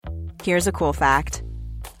Here's a cool fact.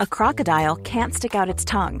 A crocodile can't stick out its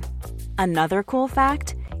tongue. Another cool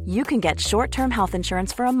fact, you can get short-term health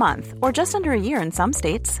insurance for a month or just under a year in some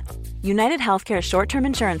states. United Healthcare short-term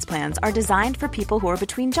insurance plans are designed for people who are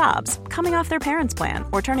between jobs, coming off their parents' plan,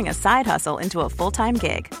 or turning a side hustle into a full-time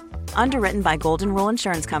gig. Underwritten by Golden Rule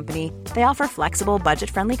Insurance Company, they offer flexible,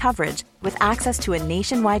 budget-friendly coverage with access to a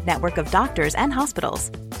nationwide network of doctors and hospitals.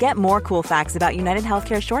 Get more cool facts about United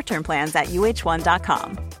Healthcare short-term plans at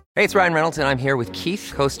uh1.com. Hey, it's Ryan Reynolds, and I'm here with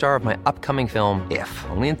Keith, co-star of my upcoming film, If,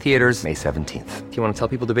 only in theaters May 17th. Do you want to tell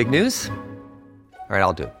people the big news? All right,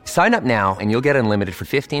 I'll do it. Sign up now and you'll get unlimited for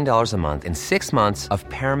 $15 a month and 6 months of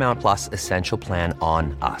Paramount Plus Essential Plan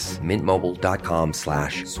on us.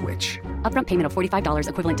 MintMobile.com/switch. Upfront payment of $45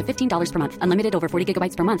 equivalent to $15 per month. Unlimited over 40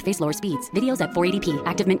 gigabytes per month. Face lower speeds. Videos at 480p.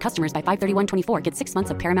 Active Mint customers by 531.24 get 6 months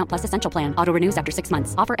of Paramount Plus Essential Plan. Auto renews after 6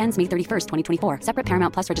 months. Offer ends May 31st, 2024. Separate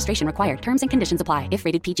Paramount Plus registration required. Terms and conditions apply if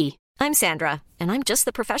rated PG. I'm Sandra, and I'm just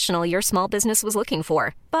the professional your small business was looking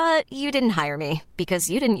for. But you didn't hire me because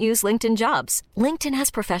you didn't use LinkedIn Jobs. LinkedIn has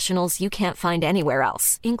professionals you can't find anywhere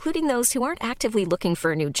else, including those who aren't actively looking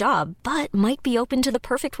for a new job, but might be open to the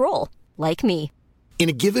perfect role, like me. In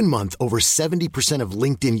a given month, over 70% of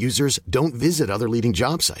LinkedIn users don't visit other leading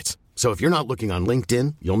job sites. So if you're not looking on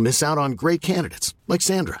LinkedIn, you'll miss out on great candidates like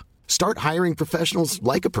Sandra. Start hiring professionals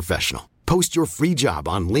like a professional. Post your free job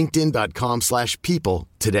on linkedin.com/people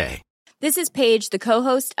today. This is Paige, the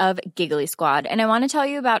co-host of Giggly Squad, and I want to tell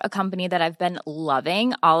you about a company that I've been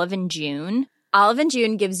loving, Olive & June. Olive &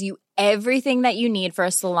 June gives you everything that you need for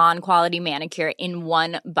a salon-quality manicure in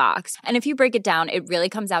one box. And if you break it down, it really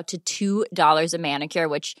comes out to $2 a manicure,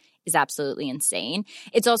 which is absolutely insane.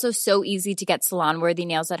 It's also so easy to get salon-worthy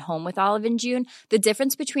nails at home with Olive & June. The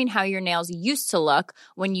difference between how your nails used to look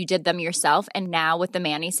when you did them yourself and now with the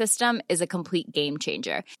Mani system is a complete game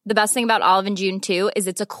changer. The best thing about Olive & June, too, is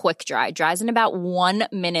it's a quick dry. Dries in about 1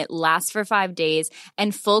 minute, lasts for 5 days,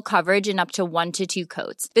 and full coverage in up to 1 to 2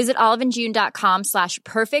 coats. Visit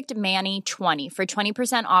oliveandjune.com/perfectmani20 for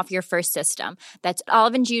 20% off your first system. That's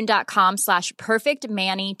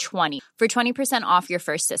oliveandjune.com/perfectmani20 for 20% off your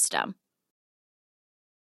first system.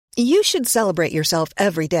 You should celebrate yourself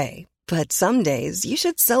every day, but some days you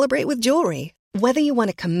should celebrate with jewelry. Whether you want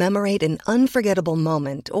to commemorate an unforgettable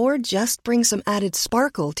moment or just bring some added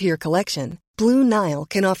sparkle to your collection, Blue Nile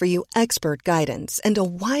can offer you expert guidance and a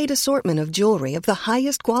wide assortment of jewelry of the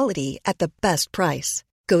highest quality at the best price.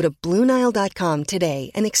 Go to BlueNile.com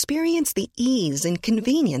today and experience the ease and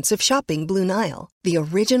convenience of shopping Blue Nile, the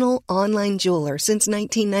original online jeweler since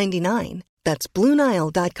 1999. That's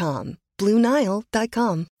BlueNile.com.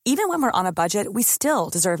 BlueNile.com. Even when we're on a budget, we still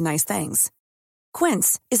deserve nice things.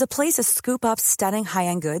 Quince is a place to scoop up stunning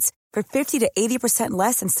high-end goods for 50 to 80%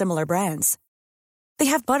 less than similar brands. They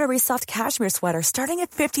have buttery soft cashmere sweaters starting at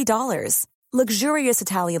 $50, luxurious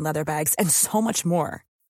Italian leather bags, and so much more.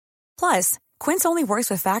 Plus, Quince only works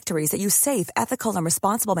with factories that use safe, ethical, and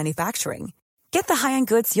responsible manufacturing. Get the high-end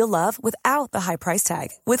goods you'll love without the high price tag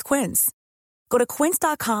with Quince. Go to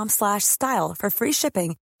quince.com/style for free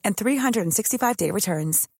shipping and 365-day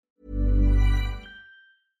returns.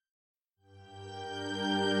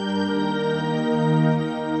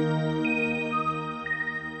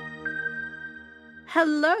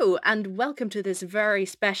 Hello, and welcome to this very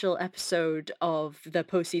special episode of the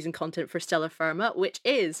postseason content for Stellar Firma, which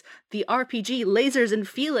is the RPG Lasers and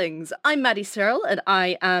Feelings. I'm Maddie Searle, and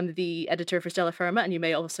I am the editor for Stellar Firma, and you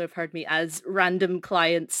may also have heard me as Random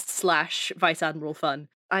Clients / Vice Admiral Fun.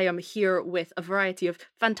 I am here with a variety of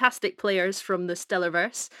fantastic players from the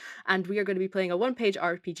Stellarverse, and we are going to be playing a one-page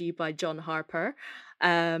RPG by John Harper,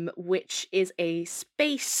 which is a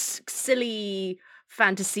space, silly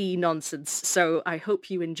fantasy nonsense. So I hope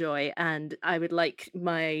you enjoy, and I would like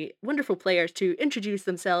my wonderful players to introduce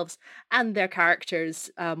themselves and their characters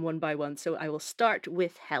one by one. So I will start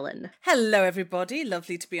with Helen. Hello everybody,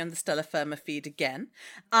 lovely to be on the Stellar Firma feed again.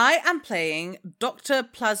 I am playing Dr.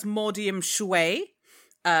 Plasmodium Shui.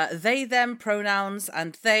 They, them pronouns,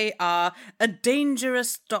 and they are a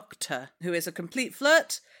dangerous doctor who is a complete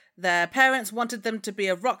flirt. Their parents wanted them to be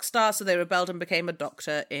a rock star, so they rebelled and became a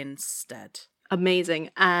doctor instead.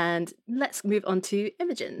 Amazing. And let's move on to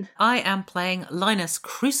Imogen. I am playing Linus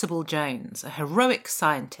Crucible Jones, a heroic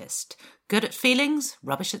scientist. Good at feelings,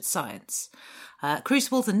 rubbish at science.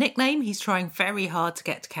 Crucible's a nickname. He's trying very hard to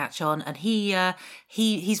get to catch on, and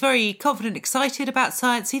he's very confident, excited about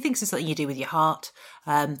science. He thinks it's something you do with your heart,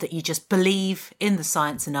 that you just believe in the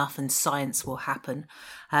science enough and science will happen.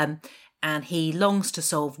 And he longs to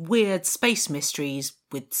solve weird space mysteries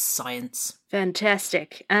with science.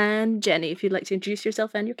 Fantastic. And Jenny, if you'd like to introduce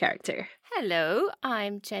yourself and your character. Hello,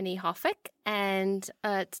 I'm Jenny Hoffick, and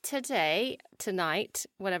tonight,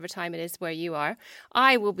 whatever time it is where you are,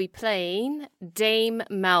 I will be playing Dame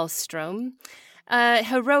Maelstrom, a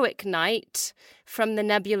heroic knight from the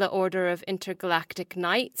Nebula Order of Intergalactic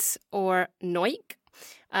Knights, or Noik.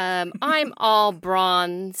 I'm all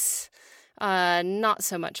bronze, not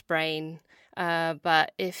so much brain,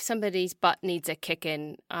 but if somebody's butt needs a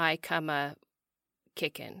kickin', I come a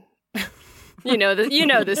kickin'. You know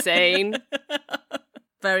the saying.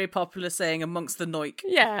 Very popular saying amongst the Noik.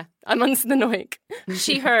 Yeah, amongst the Noik.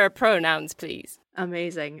 She, her pronouns, please.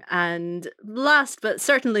 Amazing. And last but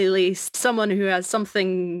certainly least, someone who has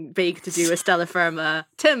something big to do with Stella Firma,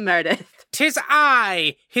 Tim Meredith. 'Tis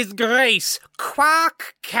I, His Grace,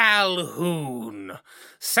 Quark Calhoun,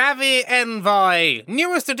 savvy envoy,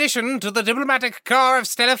 newest addition to the diplomatic corps of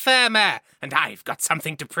Stella Firma, and I've got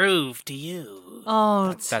something to prove to you. Oh,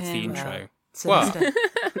 That's the intro. What?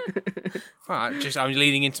 Well, I'm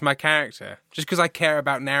leaning into my character. Just because I care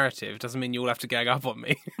about narrative doesn't mean you all have to gang up on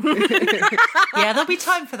me. Yeah, there'll be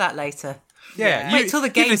time for that later. Yeah. Wait till the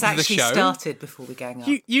game's listen to the actually show. started before we gang up.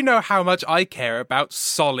 You know how much I care about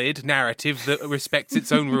solid narrative that respects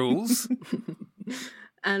its own rules.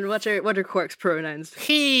 And what are Quark's pronouns?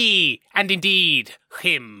 He, and indeed,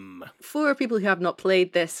 him. For people who have not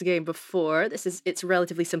played this game before, it's a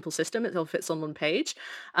relatively simple system. It all fits on one page.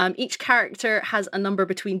 Each character has a number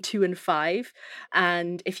between 2 and 5.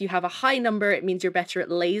 And if you have a high number, it means you're better at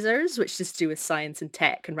lasers, which is to do with science and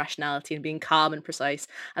tech and rationality and being calm and precise.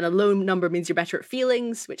 And a low number means you're better at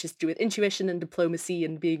feelings, which is to do with intuition and diplomacy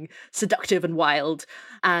and being seductive and wild.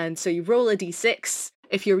 And so you roll a d6.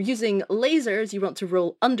 If you're using lasers, you want to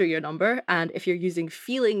roll under your number, and if you're using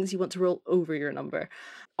feelings, you want to roll over your number.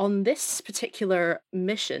 On this particular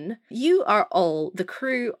mission, you are all the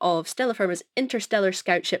crew of Stella Firma's interstellar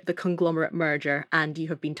scout ship, the Conglomerate Merger, and you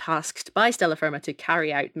have been tasked by Stella Firma to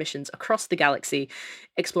carry out missions across the galaxy,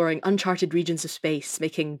 exploring uncharted regions of space,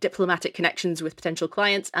 making diplomatic connections with potential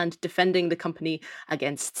clients, and defending the company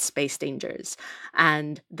against space dangers.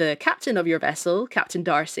 And the captain of your vessel, Captain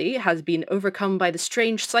Darcy, has been overcome by the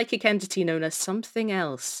strange psychic entity known as Something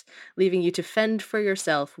Else, leaving you to fend for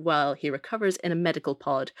yourself while he recovers in a medical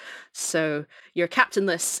pod. So you're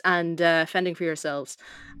captainless and fending for yourselves.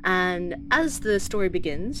 And as the story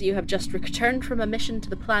begins, you have just returned from a mission to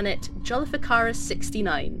the planet Jollificaris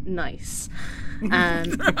 69. Nice. Is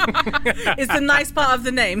the nice part of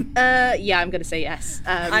the name? Yeah, I'm going to say yes.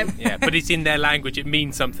 Yeah, but it's in their language. It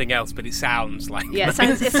means something else, but it sounds like it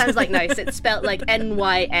sounds like nice. It's spelled like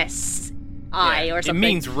NYSI or something. It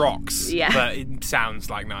means rocks, yeah, but it sounds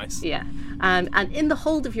like nice. Yeah. And in the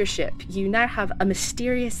hold of your ship, you now have a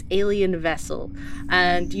mysterious alien vessel.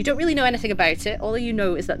 And you don't really know anything about it. All you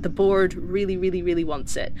know is that the board really, really, really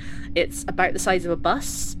wants it. It's about the size of a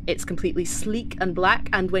bus. It's completely sleek and black.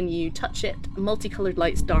 And when you touch it, multicolored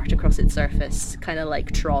lights dart across its surface, kind of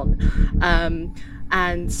like Tron.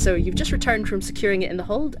 And so you've just returned from securing it in the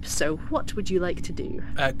hold. So what would you like to do?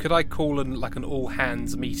 Could I call an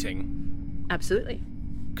all-hands meeting? Absolutely.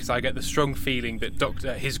 Because I get the strong feeling that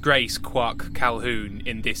His Grace Quark Calhoun,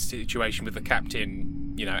 in this situation with the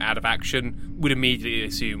captain, out of action, would immediately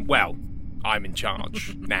assume, well, I'm in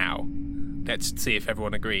charge now. Let's see if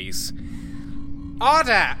everyone agrees.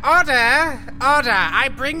 Order! Order! Order! I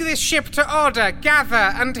bring this ship to order.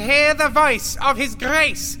 Gather and hear the voice of His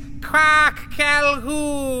Grace Quark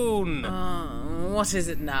Calhoun. What is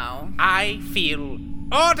it now? I feel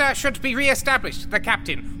order should be re-established. The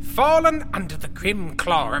captain fallen under the grim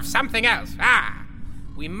claw of Something Else.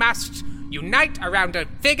 We must unite around a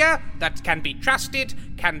figure that can be trusted,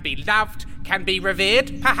 can be loved, can be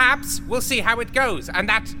revered, perhaps. We'll see how it goes. And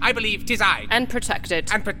that, I believe, 'tis I. And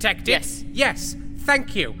protected. And protected? Yes. Yes.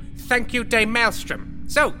 Thank you. Thank you, Dame Maelstrom.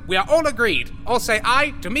 So, we are all agreed. All say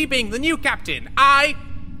aye to me being the new captain. Aye.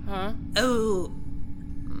 Huh? Oh.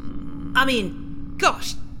 I mean,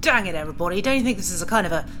 gosh dang it, everybody. Don't you think this is a kind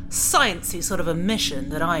of a sciencey sort of a mission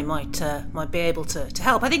that I might be able to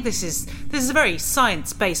help? I think this is a very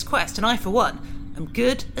science-based quest, and I, for one, am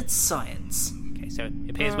good at science. Okay, so it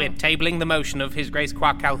appears we're tabling the motion of His Grace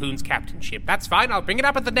Quark Calhoun's captainship. That's fine, I'll bring it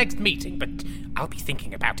up at the next meeting, but I'll be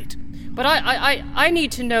thinking about it. But I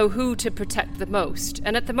need to know who to protect the most,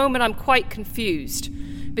 and at the moment I'm quite confused,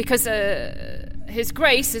 because His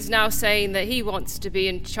Grace is now saying that he wants to be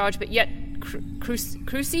in charge, but yet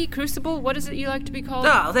Crucible? What is it you like to be called?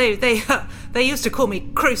 Oh, they used to call me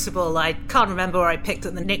Crucible. I can't remember where I picked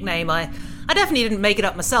up the nickname. I definitely didn't make it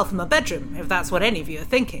up myself in my bedroom, if that's what any of you are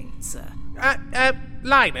thinking. It's,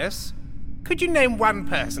 Linus, could you name one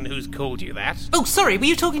person who's called you that? Oh, sorry, were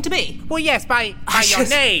you talking to me? Well, yes, by your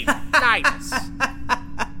name, Linus.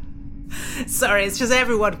 Sorry, it's just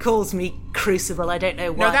everyone calls me Crucible. I don't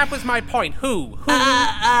know why. No, that was my point. Who?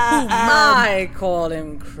 I call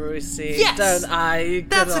him Cruci, yes, don't I?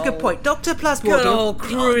 That's a good point. Dr. Plasmodium. Good old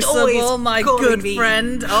Crucible, my good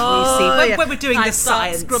friend. When we're doing the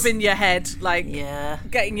science. Scrubbing your head,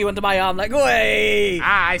 getting you under my arm, way.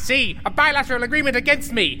 I see. A bilateral agreement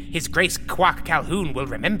against me. His Grace Quark Calhoun will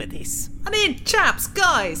remember this. I mean, chaps,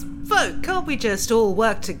 guys, folk, can't we just all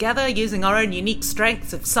work together using our own unique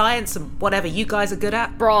strengths of science and whatever you guys are good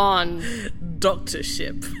at? Brawn.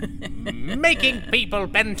 Doctorship. Making people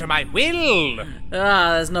bend to my will.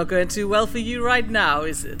 That's not going too well for you right now,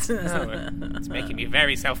 is it? No, it's making me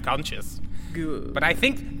very self-conscious. Good. But I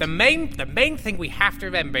think the main thing we have to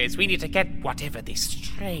remember is we need to get whatever this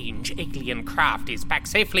strange alien craft is back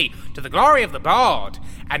safely to the glory of the board.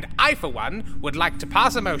 And I, for one, would like to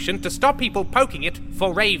pass a motion to stop people poking it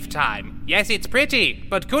for rave time. Yes, it's pretty,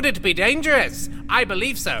 but could it be dangerous? I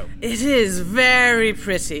believe so. It is very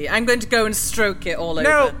pretty. I'm going to go and stroke it all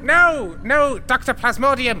over. No, Dr.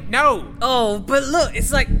 Plasmodium, no. Oh, but look,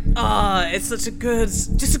 it's it's such a good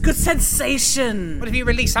sensation. What if you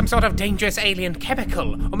release some sort of dangerous alien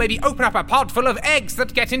chemical? Or maybe open up a pod full of eggs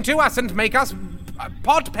that get into us and make us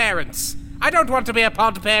pod parents? I don't want to be a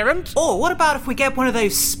pod parent. Or what about if we get one of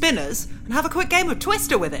those spinners and have a quick game of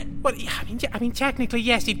Twister with it? Well, I mean, technically,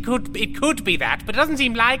 yes, it could be that, but it doesn't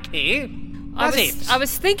seem likely, does it? I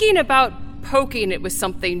was thinking about poking it with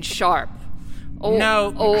something sharp.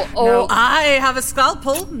 No. I have a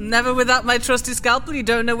scalpel. Never without my trusty scalpel. You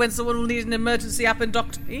don't know when someone will need an emergency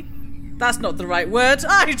appendectomy. That's not the right word.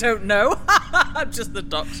 I don't know. I'm just the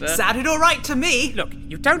doctor. Sounded all right to me. Look,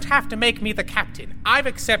 you don't have to make me the captain. I've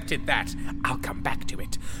accepted that. I'll come back to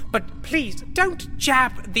it. But please, don't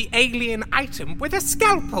jab the alien item with a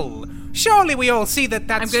scalpel. Surely we all see that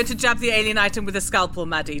that's... I'm going to jab the alien item with a scalpel,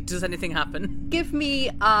 Maddie. Does anything happen? Give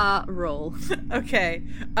me a roll. Okay.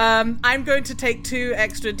 I'm going to take 2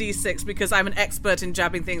 extra d6 because I'm an expert in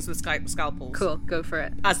jabbing things with scalpels. Cool, go for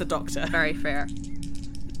it. As the doctor. Very fair.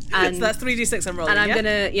 And, so that's 3d6 I'm rolling, and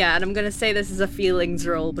I'm gonna say this is a feelings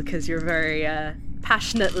roll because you're very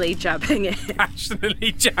passionately jabbing it.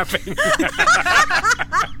 Passionately jabbing.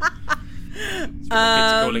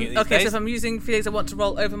 Okay, so if I'm using feelings, I want to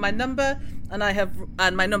roll over my number,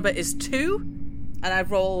 and my number is 2, and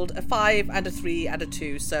I've rolled a 5 and a 3 and a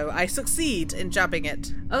 2, so I succeed in jabbing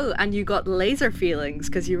it. Oh, and you got laser feelings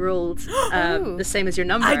because you rolled the same as your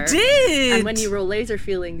number. I did! And when you roll laser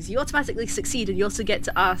feelings, you automatically succeed, and you also get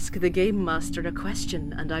to ask the game master a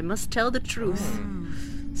question, and I must tell the truth.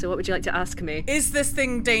 So what would you like to ask me? Is this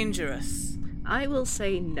thing dangerous? I will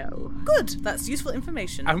say no. Good, that's useful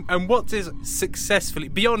information. And what does successfully,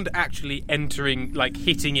 beyond actually entering,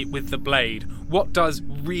 hitting it with the blade, what does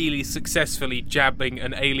really successfully jabbing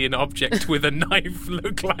an alien object with a knife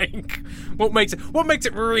look like? What makes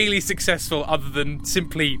it really successful other than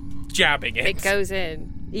simply jabbing it? It goes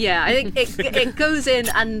in. Yeah, I think it goes in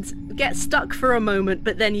and gets stuck for a moment,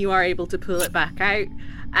 but then you are able to pull it back out.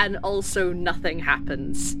 And also nothing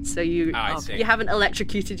happens. So you haven't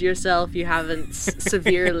electrocuted yourself, you haven't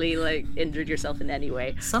severely injured yourself in any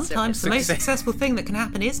way. Sometimes the most successful thing that can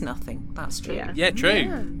happen is nothing. That's true. Yeah, true.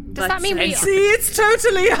 Yeah. Does that mean we... See, it's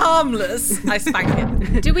totally harmless. I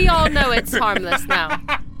spank it. Do we all know it's harmless now?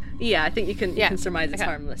 Yeah, I think you can surmise it's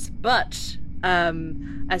harmless. But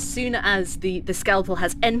as soon as the scalpel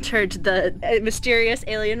has entered the mysterious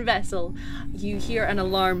alien vessel, you hear an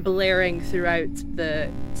alarm blaring throughout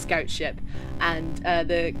the scout ship, and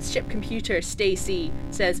the ship computer, Stacy,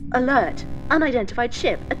 says, "Alert! Unidentified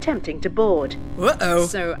ship attempting to board." Uh-oh.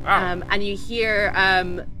 So, and you hear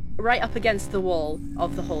right up against the wall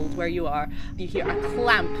of the hold where you are, you hear a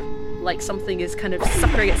clamp, like something is kind of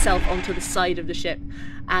suckering itself onto the side of the ship,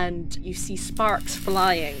 and you see sparks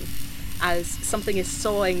flying as something is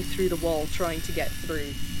sawing through the wall trying to get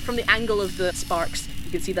through. From the angle of the sparks,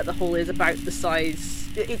 you can see that the hole is about the size...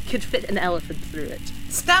 It could fit an elephant through it.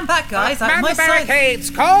 Stand back, guys. Man the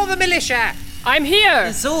barricades! Call the militia! I'm here!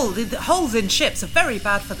 It's all... The holes in ships are very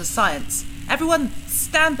bad for the science. Everyone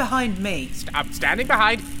stand behind me. I'm standing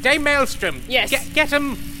behind Dame Maelstrom. Yes. Get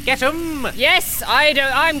him! Get him! Yes,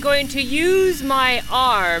 I'm going to use my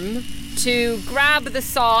arm to grab the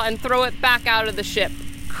saw and throw it back out of the ship.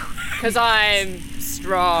 Because I'm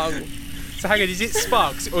strong. So hang on, is it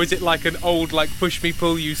sparks, or is it like an old, push me,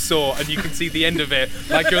 pull you saw, and you can see the end of it,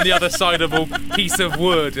 like you're on the other side of a piece of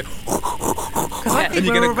wood? Because I think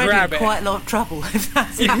we're already in quite a lot of trouble if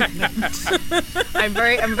that's happened. I'm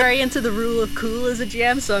very into the rule of cool as a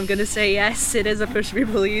GM, so I'm going to say yes, it is a push me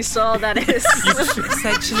pull you saw. That is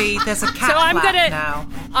essentially there's a cat now.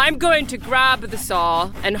 I'm going to grab the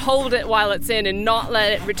saw and hold it while it's in and not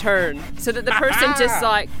let it return, so that the person just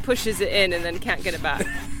like pushes it in and then can't get it back.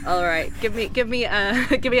 All right, give me a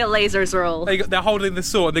lasers roll. They're holding the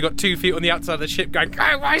saw and they got 2 feet on the outside of the ship going,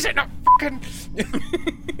 oh, why is it not fucking...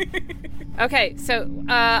 Okay, so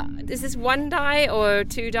is this 1 die or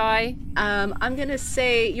 2 die? I'm going to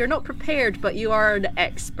say you're not prepared, but you are an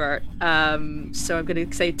expert. So I'm going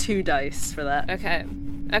to say 2 dice for that. Okay,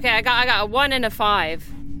 I got a 1 and a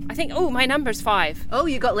 5. I think, my number's 5. Oh,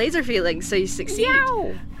 you got laser feelings, so you succeed.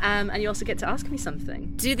 Yow! And you also get to ask me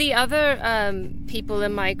something. Do the other people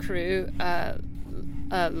in my crew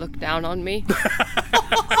look down on me?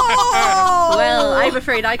 Well, I'm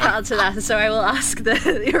afraid I can't answer that, so I will ask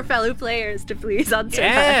your fellow players to please answer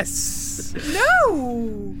Yes!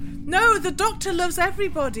 No, the Doctor loves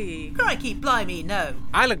everybody. Crikey, blimey, no.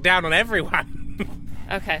 I look down on everyone.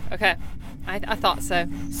 Okay. I thought so.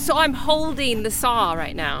 So I'm holding the saw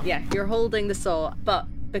right now. Yeah, you're holding the saw, but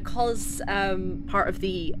because part of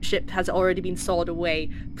the ship has already been sawed away,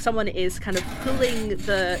 someone is kind of pulling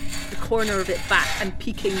the corner of it back and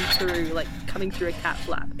peeking through, like coming through a cat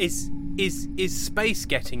flap. Is space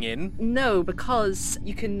getting in? No, because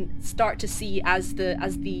you can start to see as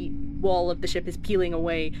the wall of the ship is peeling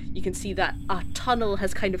away, you can see that a tunnel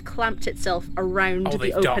has kind of clamped itself around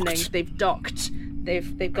the opening. They've docked.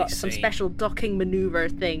 They've got some special docking maneuver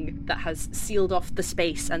thing that has sealed off the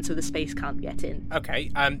space, and so the space can't get in.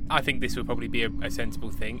 Okay, I think this would probably be a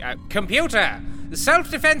sensible thing. Computer,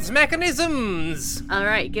 self-defense mechanisms. All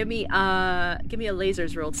right, give me a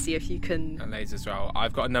lasers roll to see if you can. A lasers roll.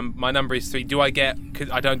 I've got my number is 3. Do I get?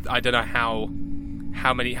 Because I don't know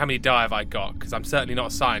how many die have I got? Because I'm certainly not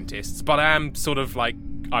a scientist, but I am sort of like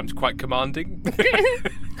I'm quite commanding.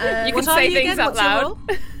 You can say things out loud.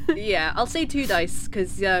 Yeah, I'll say 2 dice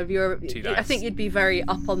because you're. 2 dice. I think you'd be very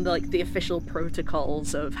up on the official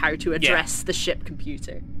protocols of how to address the ship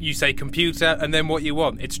computer. You say computer and then what you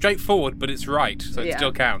want. It's straightforward, but it's right, so it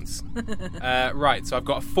still counts. Right, so I've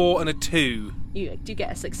got a 4 and a 2. You do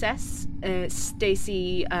get a success.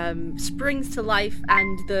 Stacey springs to life,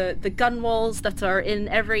 and the gun walls that are in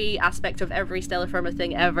every aspect of every Stellar Firma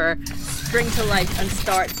thing ever spring to life and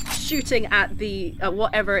start shooting at the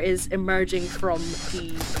whatever is emerging from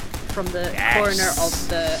the corner of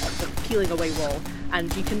the peeling away wall.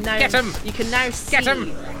 And you can now see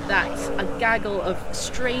that a gaggle of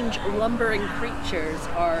strange lumbering creatures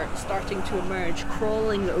are starting to emerge,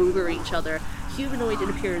 crawling over each other. Humanoid in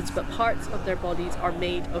appearance, but parts of their bodies are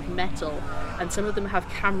made of metal, and some of them have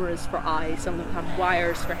cameras for eyes, some of them have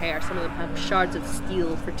wires for hair, some of them have shards of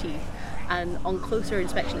steel for teeth, and on closer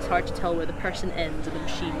inspection it's hard to tell where the person ends and the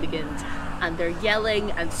machine begins, and they're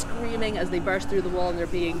yelling and screaming as they burst through the wall, and they're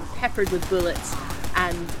being peppered with bullets,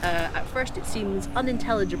 and at first it seems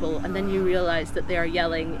unintelligible, and then you realise that they are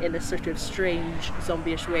yelling in a sort of strange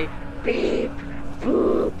zombie-ish way. Beep,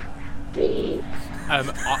 boop, beep.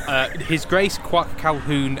 His Grace Quack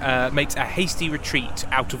Calhoun makes a hasty retreat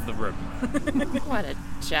out of the room. What a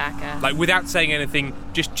jackass. Like, without saying anything,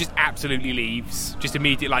 just absolutely leaves. Just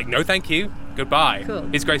immediately, like, no thank you, goodbye. Cool.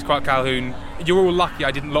 His Grace Quack Calhoun, you're all lucky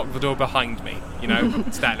I didn't lock the door behind me, you know?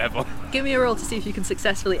 It's that level. Give me a roll to see if you can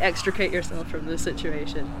successfully extricate yourself from this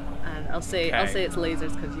situation. And I'll say it's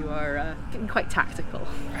lasers because you are getting quite tactical.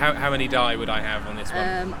 How many die would I have on this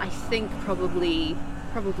one? I think probably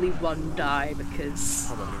 1 die because...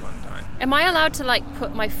 Probably 1 die. Am I allowed to, like,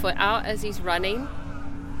 put my foot out as he's running?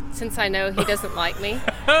 Since I know he doesn't like me.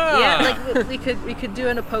 Yeah, like, we could do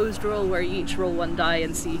an opposed roll where you each roll 1 die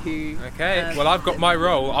and see who... Okay, well, I've got my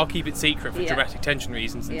roll. I'll keep it secret for dramatic tension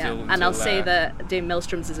reasons until... And I'll say that Dame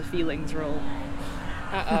Maelstrom's is a feelings roll.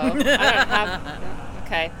 I don't have...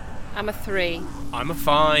 Okay. I'm a 3. I'm a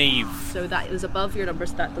 5. So that is above your number,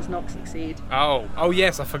 so that does not succeed. Oh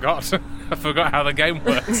yes, I forgot. I forgot how the game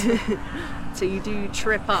works. So you do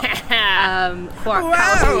trip up Quark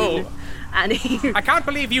Calhoun, and I can't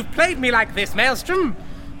believe you've played me like this, Maelstrom.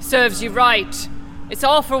 Serves you right. It's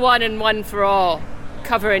all for one and one for all.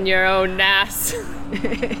 Covering your own nass.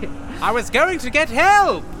 I was going to get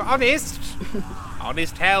help, honest.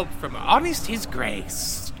 Honest help from honest His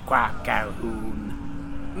Grace Quack Calhoun.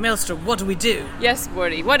 Maelstrom, what do we do? Yes,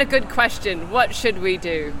 Morty, what a good question. What should we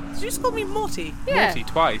do? Did you just call me Morty? Yeah. Morty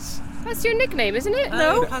twice. That's your nickname, isn't it?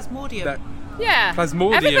 No. Plasmodium. Yeah.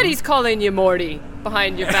 Plasmodium. Everybody's calling you Morty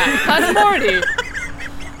behind your back. Plasmorty.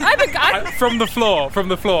 From the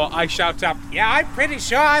floor, I shout out, yeah, I'm pretty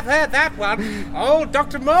sure I've heard that one. Oh,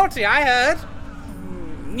 Dr. Morty, I heard.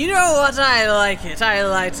 You know what? I like it.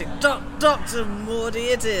 Dr. Morty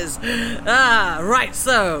it is. Right,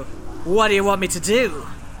 so, what do you want me to do?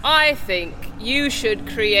 I think you should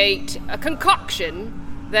create a concoction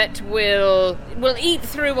that will eat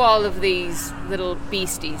through all of these little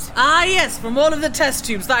beasties. Yes, from all of the test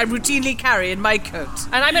tubes that I routinely carry in my coat.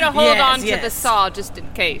 And I'm going to hold on to the saw just in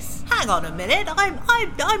case. Hang on a minute.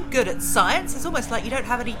 I'm good at science. It's almost like you don't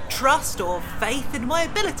have any trust or faith in my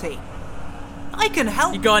ability. I can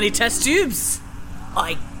help. You got any test tubes?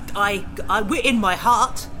 We're in my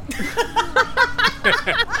heart.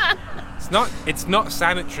 It's not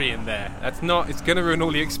sanitary in there. It's going to ruin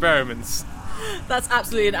all the experiments. That's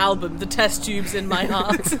absolutely an album, The Test Tubes in My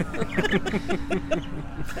Heart.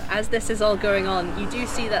 As this is all going on, you do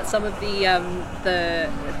see that some of the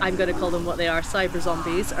I'm going to call them what they are, cyber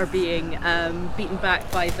zombies, are being beaten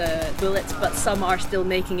back by the bullets, but some are still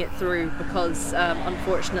making it through because,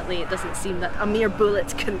 unfortunately, it doesn't seem that a mere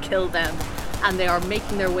bullet can kill them, and they are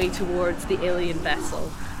making their way towards the alien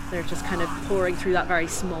vessel. They're just kind of pouring through that very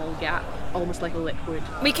small gap, almost like a liquid.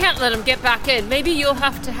 We can't let them get back in. Maybe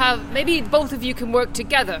both of you can work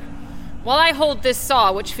together. While I hold this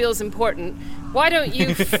saw, which feels important, why don't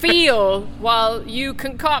you feel while you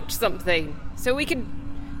concoct something? So we can,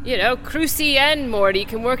 Crucy and Morty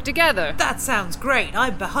can work together. That sounds great.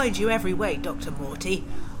 I'm behind you every way, Dr. Morty.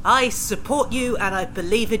 I support you and I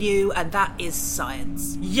believe in you, and that is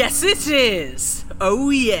science. Yes, it is. Oh,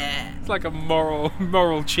 yeah. It's like a moral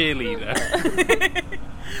cheerleader.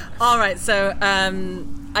 All right, so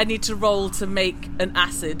I need to roll to make an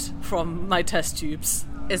acid from my test tubes.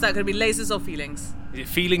 Is that going to be lasers or feelings? Is it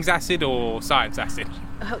feelings acid or science acid?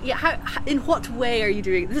 Oh, yeah. How, in what way are you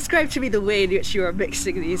doing? Describe to me the way in which you are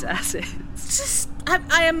mixing these acids.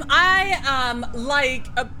 I am like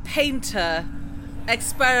a painter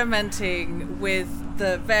experimenting with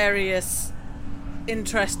the various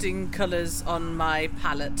interesting colours on my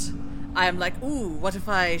palette. I am like, ooh, what if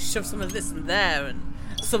I shove some of this in there and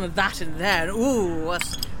some of that in there, and ooh,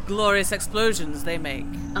 what glorious explosions they make.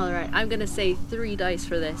 Alright, I'm going to say 3 dice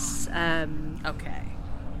for this. Okay.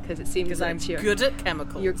 Because it seems like I'm good at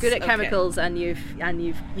chemicals. You're good at chemicals, and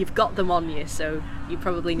you've got them on you, so you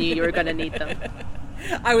probably knew you were going to need them.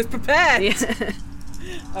 I was prepared. Yeah.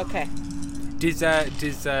 Okay.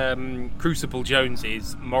 Does Crucible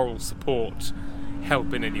Jones's moral support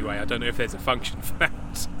help in any way? I don't know if there's a function for that.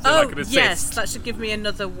 So like an assist. Yes, that should give me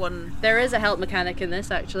another one. There is a help mechanic in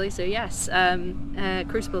this, actually, so yes,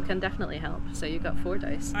 Crucible can definitely help. So you've got 4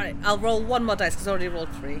 dice. Alright, I'll roll 1 more dice because I already rolled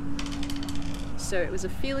 3. So it was a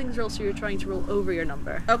feelings roll, so you're trying to roll over your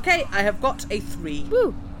number. Okay, I have got a 3.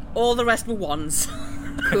 Woo! All the rest were 1s.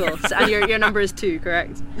 Cool. So, and your number is 2,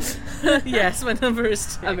 correct? Yes, my number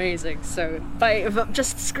is 2. Amazing. So by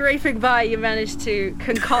just scraping by, you managed to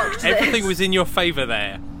concoct Everything this. was in your favour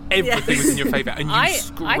there. Everything was in your favour, and you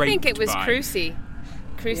scraped I think it was by.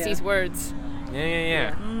 Crucy's words.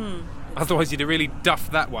 Yeah. Otherwise, you'd have really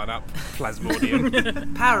duffed that one up,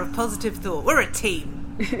 Plasmodium. Power of positive thought. We're a team.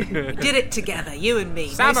 We did it together, you and me.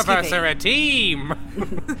 Some of us are a team.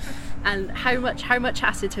 And how much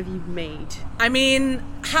acid have you made? I mean,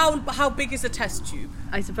 how big is a test tube?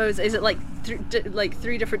 I suppose, is it like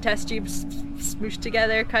 3 different test tubes smooshed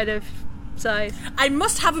together kind of size? I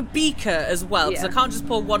must have a beaker as well, because I can't just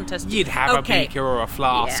pour 1 test tube. You'd have a beaker or a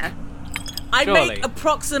flask. Yeah. I make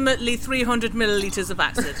approximately 300 millilitres of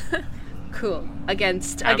acid. Cool.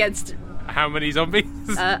 Against how many zombies?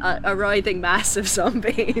 A writhing mass of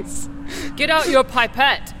zombies. Get out your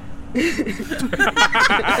pipette. Oh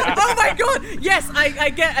my god! Yes, I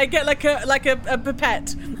get like a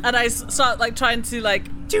pipette, and I start like trying to like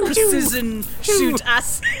precision shoot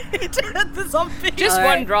acid at the zombie. Just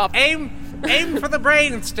one drop. Aim for the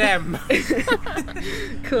brain stem.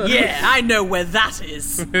 Cool. Yeah, I know where that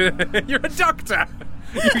is. You're a doctor.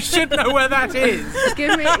 You should know where that is.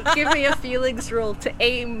 Give me a feelings roll to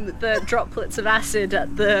aim the droplets of acid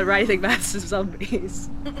at the writhing mass of zombies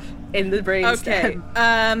in the brainstem.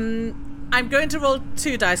 Okay. I'm going to roll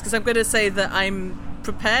 2 dice because I'm going to say that I'm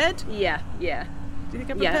prepared. Yeah. Do you think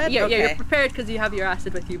I'm prepared? Yeah, okay. you're prepared because you have your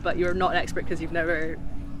acid with you, but you're not an expert because you've never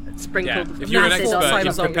sprinkled If you're an acid on expert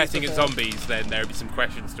in zombies pipetting at zombies, then there would be some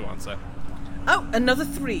questions to answer. Oh, another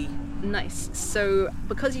 3. Nice. So,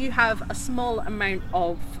 because you have a small amount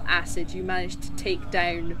of acid, you managed to take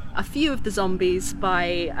down a few of the zombies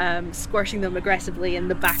by squashing them aggressively in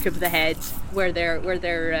the back of the head, where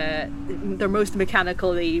their most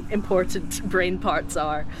mechanically important brain parts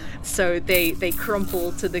are. So they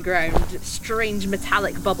crumple to the ground, strange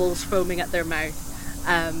metallic bubbles foaming at their mouth.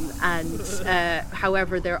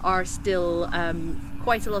 However, there are still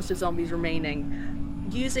quite a lot of zombies remaining.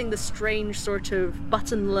 using the strange sort of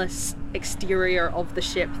buttonless exterior of the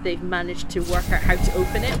ship, they've managed to work out how to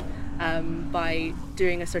open it by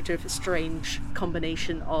doing a sort of strange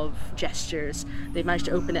combination of gestures. They've managed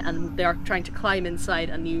to open it, and they are trying to climb inside,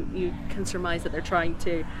 and you can surmise that they're trying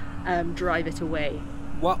to drive it away.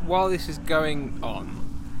 While this is going on,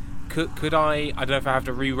 could I don't know if I have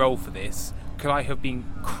to re-roll for this, could I have been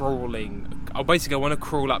crawling? I want to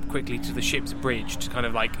crawl up quickly to the ship's bridge to kind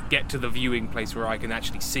of like get to the viewing place where I can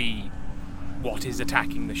actually see what is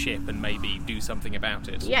attacking the ship and maybe do something about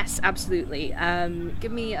it. Yes, absolutely.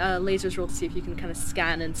 Give me a lasers roll to see if you can kind of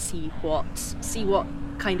scan and see what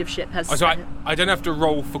kind of ship has... So I don't have to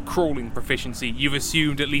roll for crawling proficiency. You've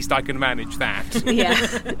assumed at least I can manage that. Yeah.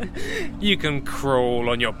 You can crawl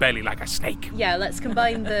on your belly like a snake. Yeah, let's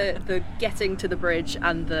combine the getting to the bridge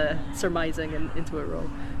and the surmising into a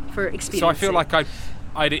roll for expediency. So I feel like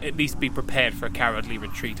I'd at least be prepared for a cowardly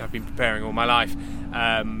retreat. I've been preparing all my life.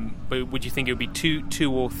 But would you think it would be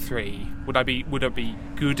two or three? Would I be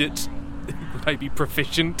good at? Would I be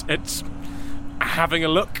proficient at having a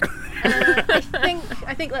look?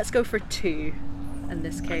 I think let's go for 2 in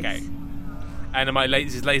this case. Okay. And am I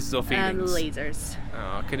lasers or feelings? Lasers.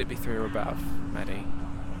 Oh, could it be 3 or above, Maddie?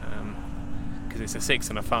 Because it's a 6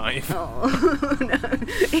 and a 5. Oh no!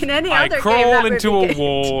 In any I other game, crawl into a good.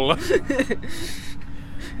 wall.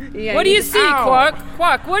 Yeah, what do you see, Quark?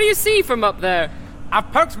 Quark, what do you see from up there? I've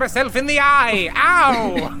poked myself in the eye.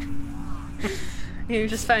 Ow! You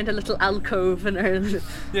just found a little alcove and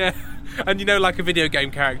Yeah. And you know, like a video game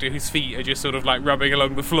character whose feet are just sort of like rubbing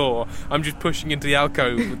along the floor. I'm just pushing into the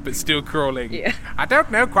alcove, but still crawling. Yeah. I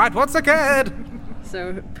don't know quite what's occurred.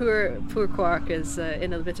 So poor Quark is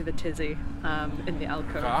in a bit of a tizzy in the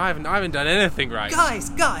alcove. I haven't done anything right. Guys,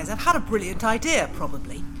 I've had a brilliant idea,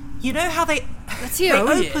 probably. You know how they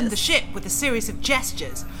open the ship with a series of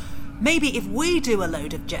gestures? Maybe if we do a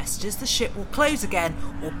load of gestures, the ship will close again,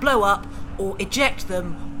 or blow up, or eject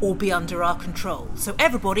them, or be under our control. So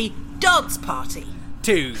everybody, dance party.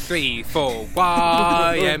 2, 3, 4,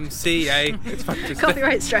 YMCA. It's fine.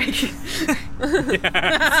 Copyright strike.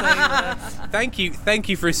 Yeah. Thank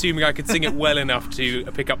you for assuming I could sing it well enough to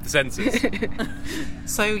pick up the senses.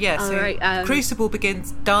 Right, Crucible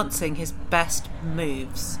begins dancing his best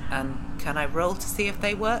moves. And can I roll to see if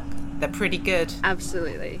they work? They're pretty good.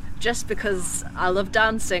 Absolutely. Just because I love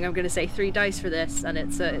dancing, I'm going to say 3 dice for this, and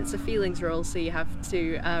it's a feelings roll, so you have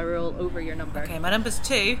to roll over your number. Okay, my number's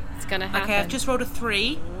 2. It's going to happen. Okay, I've just rolled a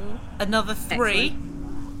 3, another 3,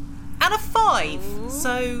 and a 5.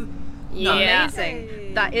 So, yeah.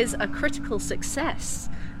 Amazing. That is a critical success.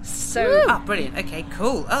 So, brilliant. Okay,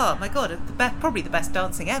 cool. Oh my god, probably the best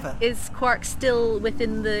dancing ever. Is Quark still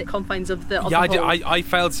within the confines of the? I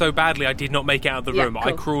failed so badly I did not make it out of the room.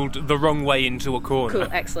 Cool. I crawled the wrong way into a corner. Cool,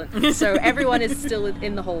 excellent. So everyone is still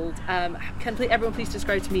in the hold. Everyone please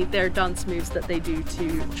describe to me their dance moves that they do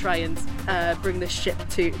to try and bring the ship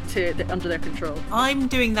to under their control. I'm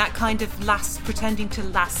doing that kind of pretending to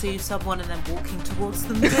lasso someone and then walking towards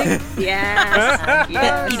them thing. Yes.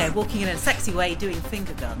 But, you know, walking in a sexy way, doing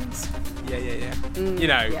finger guns.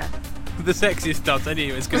 Yeah. The sexiest dance any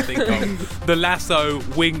of us can think of. The lasso,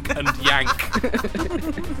 wink, and yank.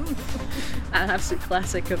 An absolute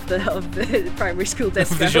classic of the primary school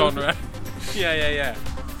disco. Of the genre. Yeah.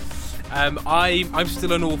 I'm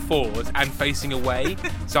still on all fours and facing away,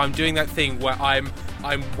 so I'm doing that thing where I'm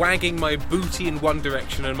wagging my booty in one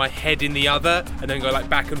direction and my head in the other, and then go like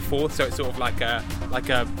back and forth. So it's sort of like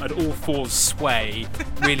an all fours sway.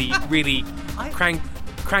 Really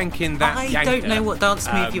cranking that. I don't know what dance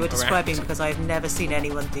move you were describing because I've never seen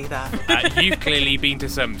anyone do that. You've clearly been to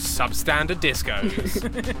some substandard discos.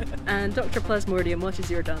 And Dr. Plasmodium, what is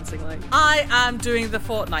your dancing like? I am doing the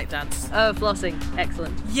Fortnite dance. Oh, flossing.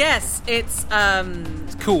 Excellent. Yes, it's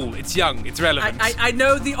cool, it's young, it's relevant. I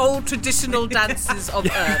know the old traditional dances of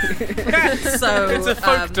Earth. So it's a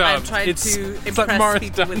folk dance. I'm trying to impress like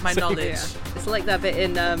people with my knowledge. Yeah. It's like that bit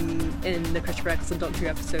in the Christopher Eccleston Doctor Who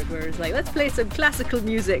episode where it's like, let's play some classical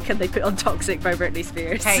music, and they put on Toxic by Britney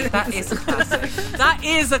Spears. Hey, that is a classic. That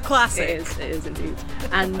is a classic. It is indeed.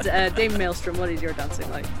 And Dame Maelstrom, what is your dancing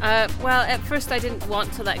like? Well, at first I didn't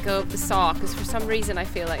want to let go of the saw because for some reason I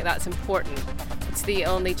feel like that's important. It's the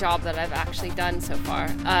only job that I've actually done so far.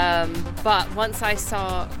 But once I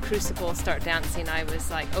saw Crucible start dancing, I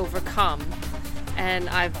was like overcome. and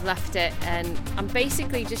I've left it, and I'm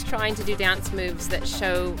basically just trying to do dance moves that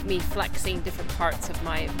show me flexing different parts of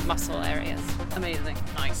my muscle areas. Amazing.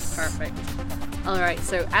 Nice. Perfect. All right,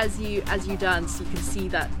 so as you dance, you can see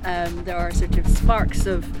that there are sort of sparks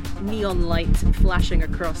of neon light flashing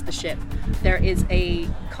across the ship. There is a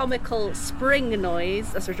comical spring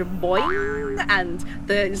noise, a sort of boing, and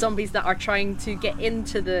the zombies that are trying to get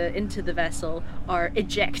into the vessel are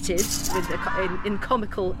ejected in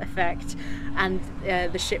comical effect, and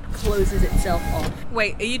the ship closes itself off.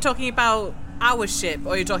 Wait, are you talking about our ship, or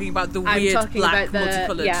are you talking about the weird black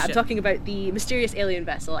multicolored ship? I'm talking about the mysterious alien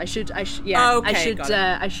vessel. I should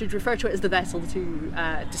refer to it as the vessel to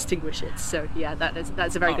distinguish it. So yeah,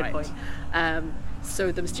 that's a very good point.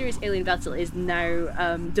 So the mysterious alien vessel is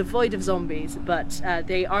now devoid of zombies, but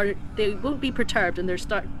they won't be perturbed, and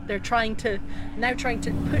they're trying to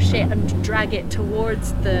push it and drag it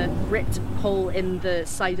towards the ripped hole in the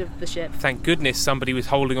side of the ship. Thank goodness somebody was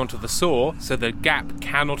holding onto the saw, so the gap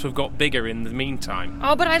cannot have got bigger in the meantime.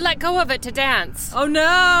 Oh, but I let go of it to dance. Oh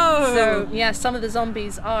no! So yeah, some of the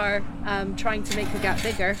zombies are trying to make the gap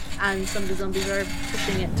bigger, and some of the zombies are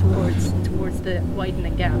pushing it towards the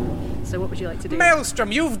widening gap. So what would you like to do?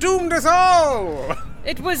 Maelstrom, you've doomed us all!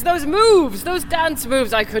 It was those moves, those dance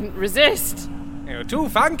moves I couldn't resist. You're too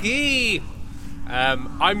funky!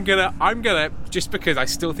 I'm gonna, just because I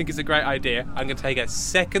still think it's a great idea, I'm gonna take a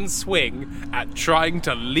second swing at trying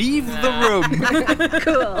to leave the room.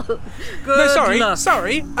 Cool.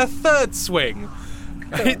 Sorry, a third swing.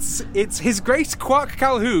 It's His Grace Quark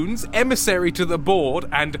Calhoun's emissary to the board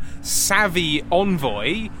and savvy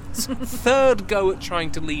envoy. Third go at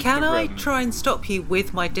trying to leave the room. Can I try and stop you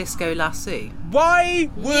with my disco lasso? Why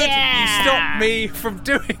would you stop me from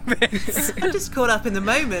doing this? I'm just caught up in the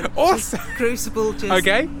moment. Also, Crucible just...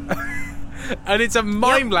 Okay. And it's a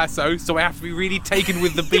mime lasso, so I have to be really taken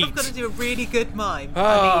with the beat. I've got to do a really good mime.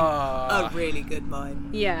 I mean, a really good mime.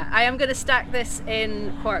 Yeah, I am going to stack this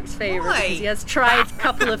in Quark's favour because he has tried a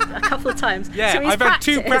couple of times. Yeah, so I've had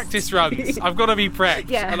 2 practice runs. I've got to be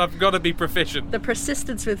prepped, and I've got to be proficient. The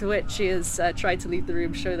persistence with which he has tried to leave the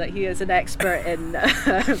room show that he is an expert in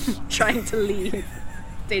trying to leave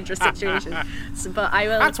dangerous situations. But I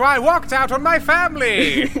will. That's why I walked out on my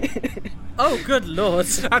family. Oh, good lord.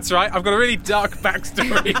 That's right, I've got a really dark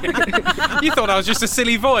backstory. You thought I was just a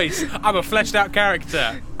silly voice. I'm a fleshed out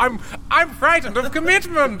character. I'm frightened of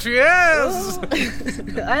commitment, yes!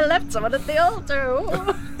 I left someone at the altar.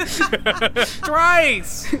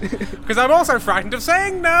 Twice! Because I'm also frightened of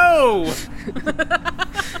saying no!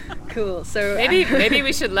 Cool, so... Maybe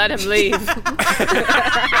we should let him leave.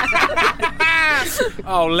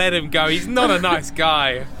 Oh, let him go. He's not a nice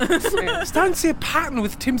guy. I don't see a pattern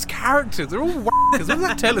with Tim's characters. They're all whackers. What does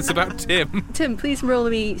that tell us about Tim? Tim, please roll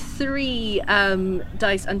me 3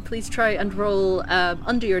 dice, and please try and roll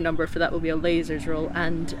under your number. For that will be a lasers roll.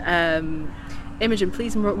 And Imogen,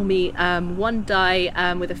 please roll me 1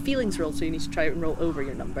 die with a feelings roll, so you need to try and roll over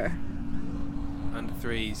your number. Under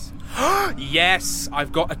 3s. Yes,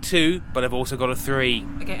 I've got a 2, but I've also got a 3.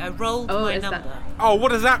 Okay, I rolled my number. Oh,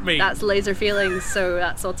 what does that mean? That's laser feelings, so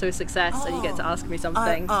that's auto success, and you get to ask me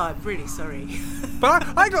something. I'm really sorry. But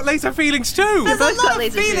I got laser feelings too! There's a lot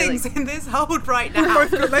of feelings in this hold right now. We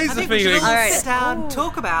both got laser feelings. We should all sit down,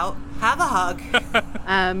 talk about, have a hug.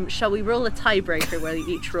 Shall we roll a tiebreaker where you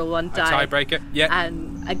each roll 1 die? A tiebreaker, yeah.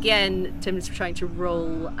 And again, Tim's trying to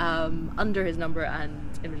roll under his number, and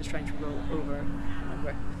Imogen's trying to roll over her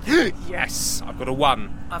number. Yes, I've got a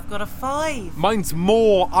 1. I've got a 5. Mine's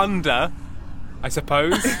more under, I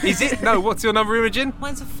suppose. Is it? No, what's your number, Imogen?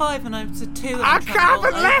 Mine's a 5 and it's a 2. And I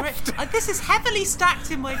haven't left! This is heavily stacked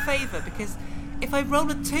in my favour, because if I roll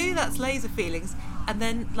a 2, that's laser feelings, and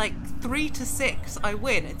then 3 to 6, I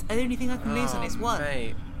win. It's the only thing I can lose on is 1.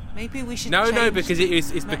 Mate. Maybe we should. No, change because it's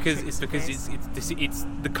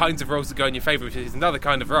the kinds of rolls that go in your favour. Which is another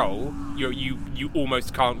kind of roll. You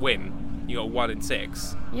almost can't win. You got 1 in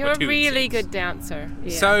 6. You're a really good dancer.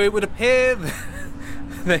 Yeah. So it would appear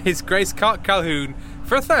that His Grace Quark Calhoun,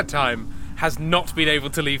 for a 3rd time, has not been able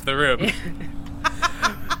to leave the room.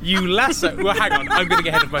 You lasso... Well, hang on, I'm going to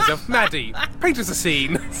get ahead of myself. Maddie, paint us a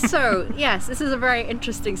scene. So, yes, this is a very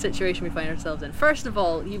interesting situation we find ourselves in. First of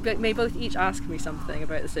all, you may both each ask me something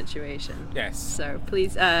about the situation. Yes. So,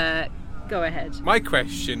 please, go ahead. My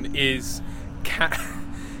question is...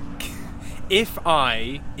 If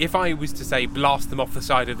I was to say blast them off the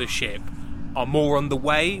side of the ship, are more on the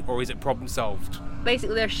way, or is it problem solved?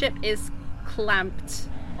 Basically, their ship is clamped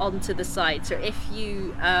onto the side, so if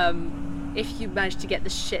you manage to get the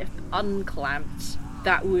ship unclamped,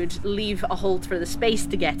 that would leave a hold for the space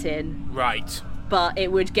to get in. Right. But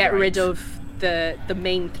it would get rid of the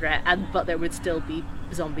main threat, but there would still be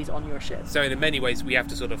zombies on your ship. So in many ways, we have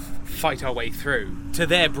to sort of fight our way through to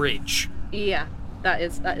their bridge. Yeah, that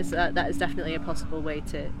is definitely a possible way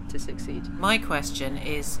to succeed. My question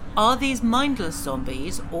is, are these mindless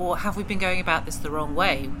zombies, or have we been going about this the wrong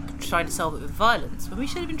way, trying to solve it with violence, when we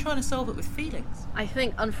should have been trying to solve it with feelings? I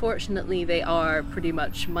think, unfortunately, they are pretty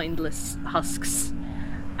much mindless husks,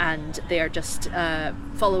 and they are just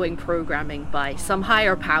following programming by some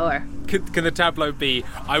higher power. Can the tableau be,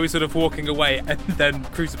 I was sort of walking away, and then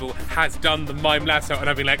Crucible has done the mime lasso, and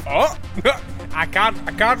I've been like, oh, I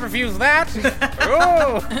can't refuse that.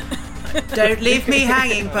 Oh. Don't leave me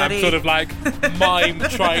hanging, buddy. I'm sort of like mime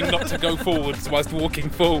trying not to go forwards whilst walking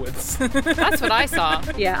forwards. That's what I saw.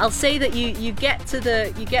 Yeah, I'll say that you get to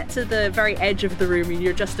the very edge of the room and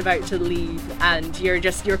you're just about to leave, and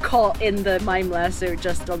you're caught in the mime lasso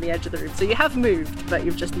just on the edge of the room. So you have moved, but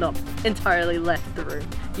you've just not entirely left the room.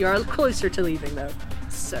 You are closer to leaving though.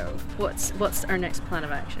 So what's our next plan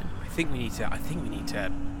of action? I think we need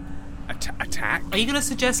to attack. Are you going to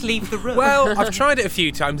suggest leave the room? Well, I've tried it a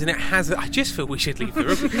few times and it hasn't. I just feel we should leave the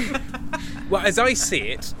room. Well, as I see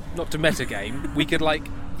it, not to metagame, we could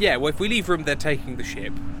if we leave room, they're taking the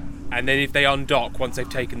ship, and then if they undock once they've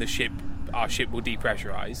taken the ship, our ship will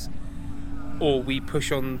depressurize, or we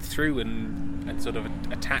push on through and sort of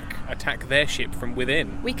attack their ship from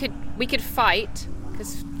within. We could fight,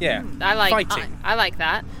 because I like fighting. I like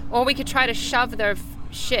that. Or we could try to shove their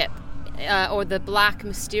ship. Or the black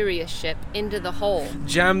mysterious ship into the hole.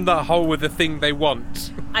 Jam the hole with the thing they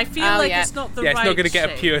want. I feel it's not the right it's not going to get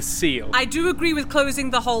shape. a pure seal. I do agree with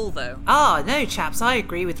closing the hole, though. No, chaps, I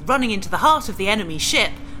agree with running into the heart of the enemy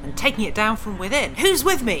ship and taking it down from within. Who's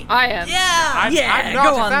with me? I am. Yeah,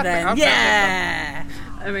 go on then. Yeah.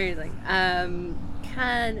 Amazing.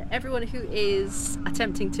 Can everyone who is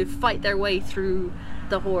attempting to fight their way through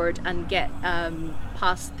the horde and get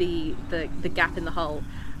past the gap in the hull,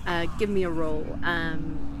 give me a roll,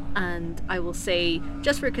 and I will say,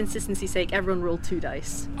 just for consistency's sake, everyone roll 2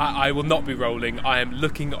 dice. I will not be rolling. I am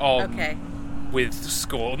looking on with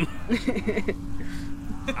scorn.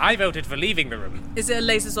 I voted for leaving the room. Is it a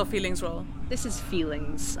lasers or feelings roll? This is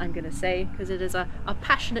feelings, I'm going to say, because it is a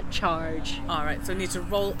passionate charge. All right, so I need to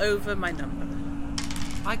roll over my number.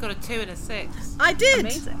 I got a 2 and a 6. I did!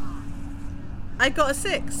 Amazing. I got a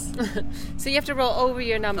 6. So you have to roll over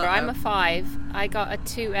your number. Uh-oh. I'm a 5. I got a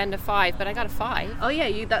 2 and a 5, but I got a 5. Oh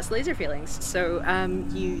yeah, that's laser feelings. So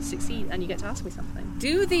you succeed and you get to ask me something.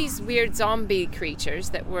 Do these weird zombie creatures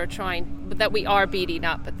that we are beating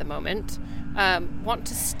up at the moment want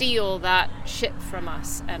to steal that ship from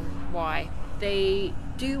us, and why? They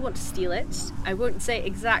do want to steal it. I won't say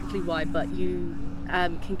exactly why, but you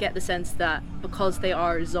can get the sense that because they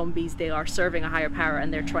are zombies, they are serving a higher power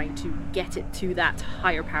and they're trying to get it to that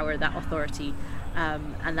higher power, that authority,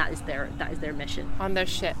 and that is their mission. On their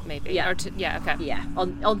ship, maybe? Yeah. Okay. Yeah,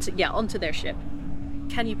 onto their ship.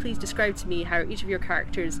 Can you please describe to me how each of your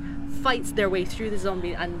characters fights their way through the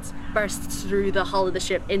zombie and bursts through the hull of the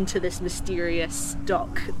ship into this mysterious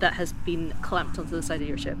dock that has been clamped onto the side of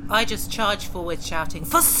your ship? I just charge forward shouting,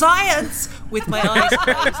 "For science!" with my eyes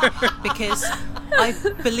closed, because I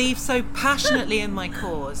believe so passionately in my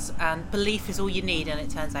cause, and belief is all you need, and it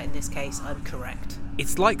turns out in this case I'm correct.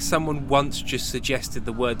 It's like someone once just suggested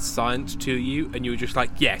the word science to you, and you were just like,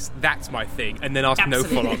 yes, that's my thing, and then asked no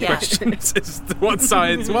follow-up questions as to what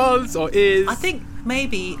science was or is. I think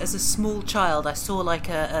maybe as a small child I saw like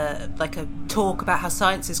a talk about how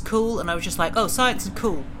science is cool, and I was just like, oh, science and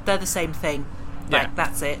cool, they're the same thing. Yeah. Like,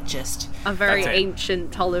 that's it, just... A very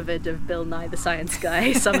ancient Tollivid of Bill Nye the Science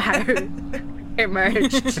Guy somehow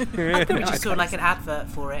emerged. I thought we just saw like an advert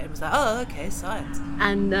for it and was like, oh, okay, science.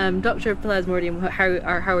 And Dr. Plasmodium,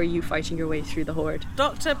 how are you fighting your way through the horde?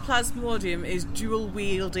 Dr. Plasmodium is dual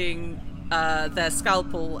wielding their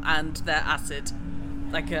scalpel and their acid.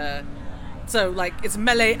 It's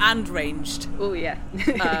melee and ranged. Oh yeah.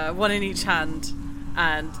 One in each hand,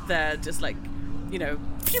 and they're just like,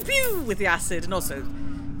 pew pew with the acid, and also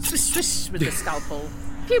swish swish with the scalpel.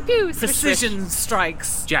 Pew pew. Swish, Precision swish.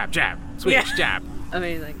 strikes. Jab, jab, switch, jab.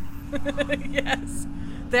 Amazing. Yes.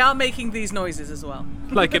 They are making these noises as well.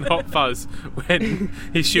 Like in Hot Fuzz, when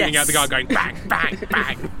he's shooting out the guy going bang, bang,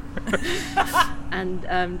 bang.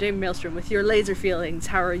 And Dame Maelstrom, with your laser feelings,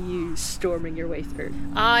 how are you storming your way through?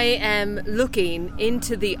 I am looking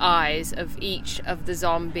into the eyes of each of the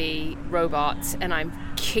zombie robots, and I'm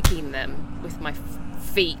kicking them with my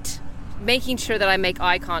feet, making sure that I make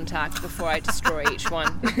eye contact before I destroy each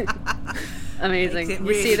one. Amazing.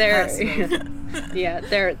 You see their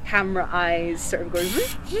camera eyes sort of going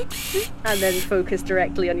and then focus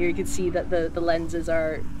directly on you. You can see that the lenses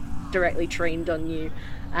are directly trained on you.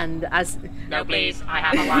 And as no, please, I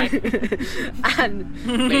have a wife. And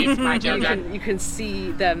please, my children. You can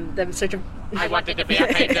see them sort of. I wanted to be a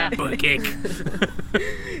painter.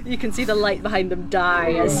 You can see the light behind them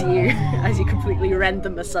die as you completely rend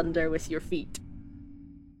them asunder with your feet.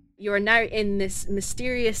 You are now in this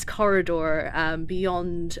mysterious corridor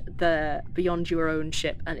beyond your own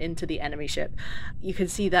ship and into the enemy ship. You can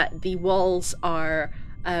see that the walls are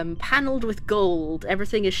panelled with gold.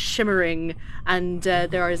 Everything is shimmering, and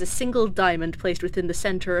there is a single diamond placed within the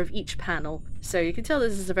centre of each panel. So you can tell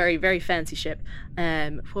this is a very, very fancy ship.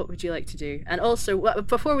 What would you like to do? And also,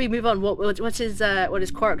 before we move on, what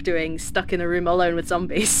is Quark doing, stuck in a room alone with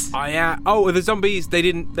zombies? The zombies. They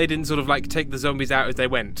didn't sort of like take the zombies out as they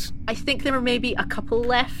went. I think there were maybe a couple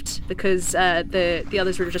left because the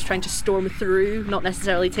others were just trying to storm through, not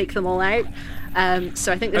necessarily take them all out.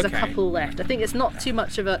 So I think there's a couple left. I think it's not too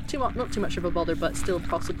much of a bother, but still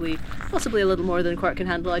possibly a little more than Quark can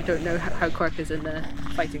handle. I don't know how Quark is in a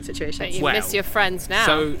fighting situation. But you miss your friends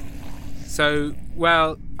now. So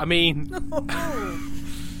well, I mean,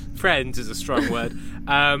 friends is a strong word.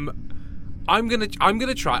 I'm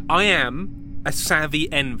gonna try. I am a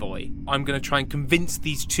savvy envoy. I'm gonna try and convince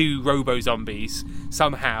these two robo-zombies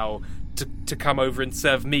somehow to come over and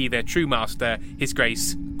serve me, their true master, His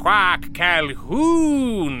Grace Quark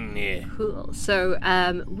Calhoun. Cool. So,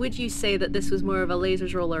 would you say that this was more of a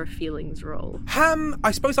lasers roll or a feelings roll?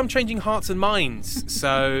 I suppose I'm changing hearts and minds.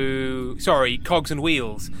 So, sorry, cogs and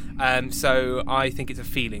wheels. So I think it's a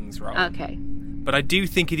feelings roll. Okay. But I do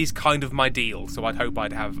think it is kind of my deal, so I'd hope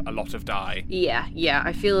I'd have a lot of die. Yeah.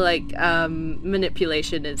 I feel like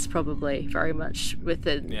manipulation is probably very much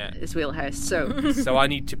within his wheelhouse. So I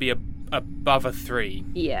need to be above a 3.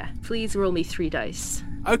 Yeah. Please roll me 3 dice.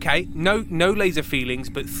 Okay, no laser feelings,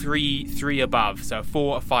 but three above, so a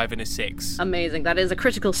 4, a 5, and a 6. Amazing, that is a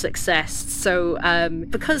critical success. So,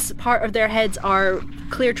 because part of their heads are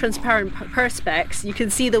clear, transparent perspex, you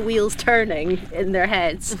can see the wheels turning in their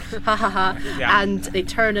heads. Ha ha ha. Yeah. And they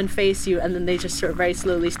turn and face you, and then they just sort of very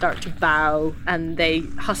slowly start to bow, and they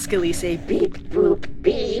huskily say, beep, boop,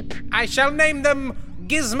 beep. I shall name them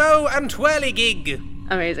Gizmo and Twirlygig.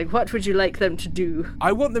 Amazing. What would you like them to do?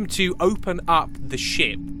 I want them to open up the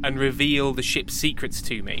ship and reveal the ship's secrets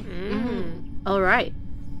to me. All right.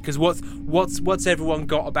 Because what's everyone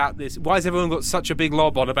got about this? Why has everyone got such a big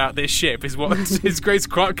lob on about this ship? Is what His Grace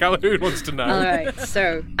Quark Calhoun wants to know. All right.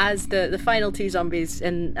 So as the final 2 zombies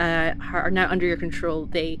are now under your control,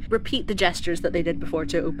 they repeat the gestures that they did before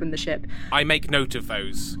to open the ship. I make note of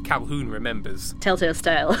those. Calhoun remembers. Telltale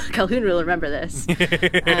style. Calhoun will remember this.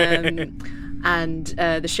 And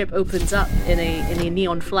the ship opens up in a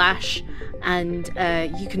neon flash, and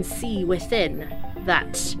you can see within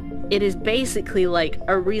that it is basically like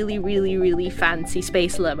a really, really, really fancy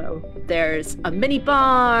space limo. There's a mini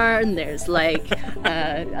bar, and there's like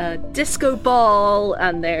a disco ball,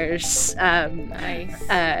 and there's like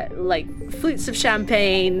flutes of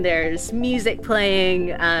champagne. There's music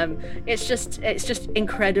playing. It's just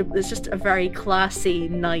incredible. It's just a very classy,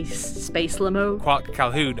 nice space limo. Quark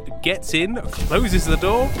Calhoun gets in, closes the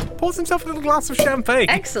door, pours himself a little glass of champagne.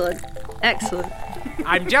 Excellent.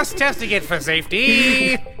 I'm just testing it for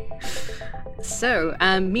safety. So,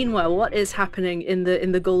 meanwhile, what is happening in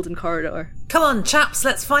the golden corridor? Come on, chaps,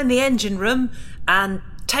 let's find the engine room and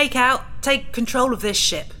take control of this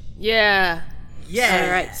ship. Yeah.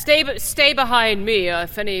 All right. Stay behind me.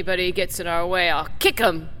 If anybody gets in our way, I'll kick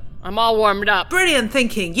them. I'm all warmed up. Brilliant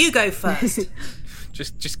thinking. You go first.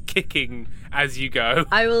 just kicking as you go.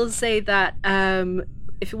 I will say that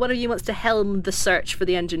if one of you wants to helm the search for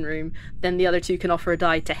the engine room, then the other 2 can offer a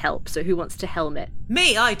die to help. So who wants to helm it?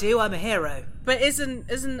 Me, I do. I'm a hero. But isn't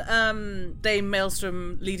Dame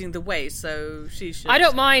Maelstrom leading the way? So she should. I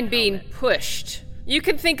don't mind being pushed. You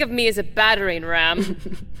can think of me as a battering ram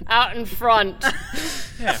out in front.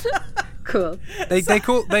 Yeah. Cool. They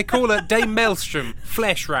call her Dame Maelstrom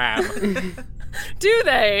Flesh Ram. Do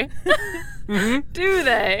they? Mm-hmm. Do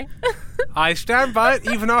they? I stand by it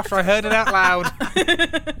even after I heard it out loud.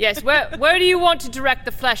 Yes, where do you want to direct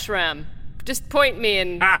the flesh ram? Just point me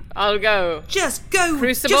and I'll go. Just go.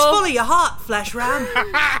 Crucible? Just follow your heart, flesh ram.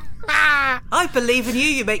 I believe in you.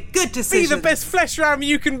 You make good decisions. Be the best flesh ram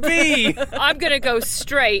you can be. I'm going to go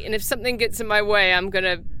straight, and if something gets in my way, I'm going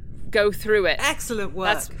to go through it. Excellent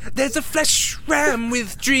work. There's a flesh ram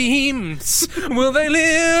with dreams. Will they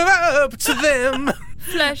live up to them?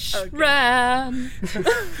 Flesh ram.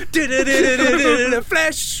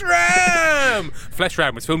 Flesh ram. Flesh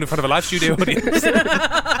Ram was filmed in front of a live studio audience.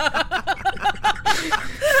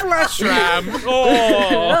 Flesh Ram.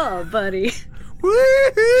 Oh, buddy.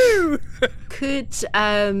 Woohoo! Could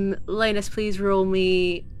Linus please roll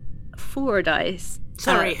me 4 dice?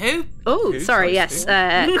 Sorry, who? Oh, Who? sorry, Sorry, yes.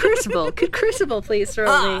 Crucible. Could Crucible please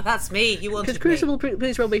roll me? That's me. You wanted Could Crucible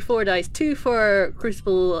please roll me 4 dice? 2 for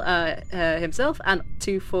Crucible himself, and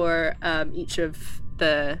 2 for each of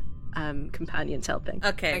the companions helping.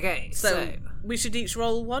 Okay. So we should each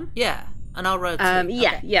roll 1? Yeah, and I'll roll 2.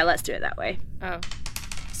 Yeah, let's do it that way. Oh.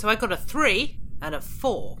 So I got a 3 and a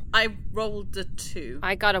 4. I rolled a 2.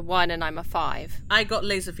 I got a 1 and I'm a 5. I got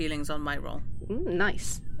laser feelings on my roll.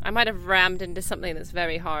 Nice. I might have rammed into something that's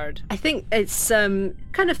very hard. I think it's kind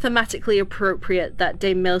of thematically appropriate that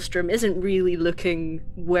Dame Maelstrom isn't really looking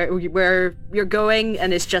where you're going,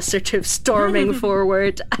 and is just sort of storming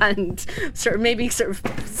forward and sort of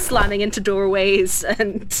slamming into doorways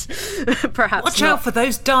and perhaps Watch out for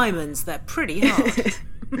those diamonds. They're pretty hard.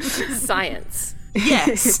 Science.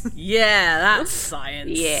 Yes. Yeah, that's science.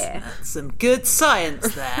 Yeah. That's some good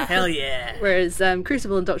science there. Hell yeah. Whereas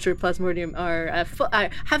Crucible and Dr. Plasmodium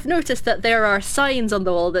have noticed that there are signs on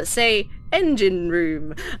the wall that say engine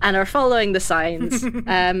room and are following the signs.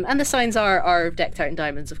 And the signs are decked out in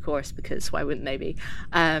diamonds, of course, because why wouldn't they be?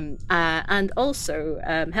 And also,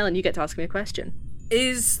 Helen, you get to ask me a question.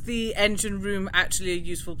 Is the engine room actually a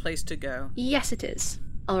useful place to go? Yes, it is.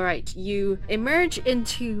 All right, you emerge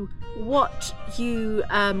into what you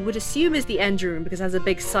would assume is the engine room, because it has a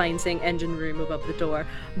big sign saying engine room above the door,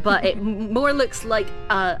 but it more looks like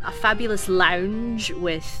a fabulous lounge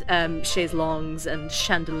with chaise-longues and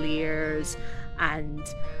chandeliers and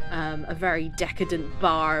a very decadent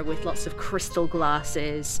bar with lots of crystal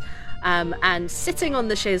glasses. And sitting on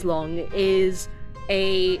the chaise-longue is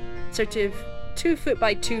a sort of 2 foot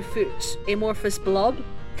by 2 foot amorphous blob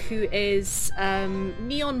who is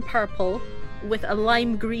neon purple with a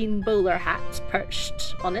lime green bowler hat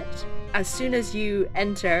perched on it. As soon as you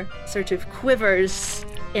enter, sort of quivers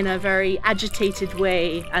in a very agitated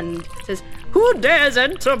way and says, "Who dares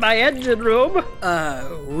enter my engine room?"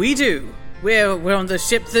 We do. We're on the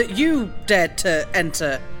ship that you dared to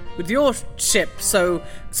enter with your ship. So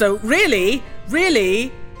really,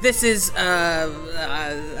 this is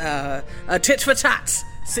a tit for tat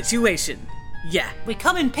situation. Yeah. We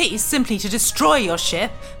come in peace simply to destroy your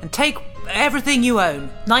ship and take everything you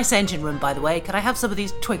own. Nice engine room, by the way. Could I have some of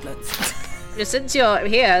these twiglets? Since you're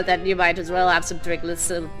here, then you might as well have some twiglets.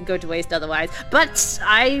 They'll go to waste otherwise. But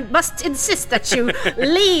I must insist that you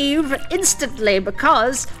leave instantly,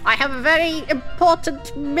 because I have a very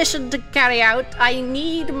important mission to carry out. I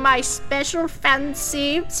need my special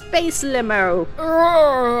fancy space limo.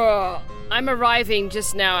 I'm arriving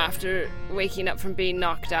just now after waking up from being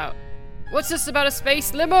knocked out. What's this about a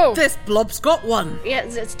space limo? This blob's got one.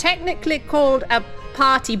 Yes, it's technically called a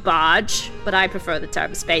party barge, but I prefer the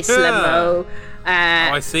term space limo.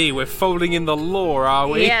 I see. We're folding in the lore, are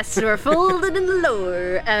we? Yes, we're folding in the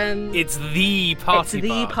lore. It's the party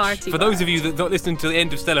barge. For those of you that don't listen to the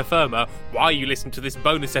end of Stellar Firma, why you listen to this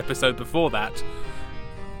bonus episode before that?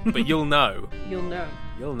 But you'll know. You'll know.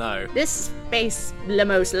 You'll know. This space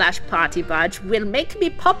limo / party barge will make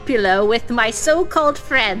me popular with my so-called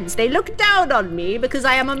friends. They look down on me because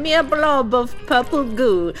I am a mere blob of purple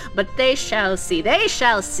goo, but they shall see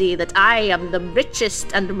that I am the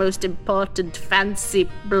richest and most important fancy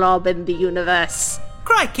blob in the universe.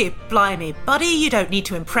 Crikey, blimey, buddy, you don't need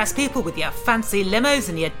to impress people with your fancy limos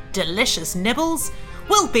and your delicious nibbles.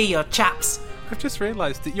 We'll be your chaps. I've just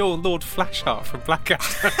realised that you're Lord Flashheart from Blackadder.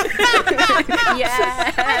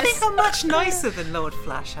 Yes. I think I'm much nicer than Lord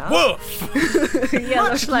Flashheart. Woof! Yeah,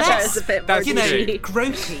 Lord Flashheart is a bit more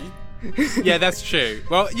gropey. Yeah, that's true.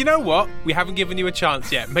 Well, you know what? We haven't given you a chance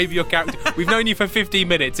yet. Maybe your character... We've known you for 15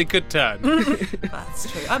 minutes. It could turn. That's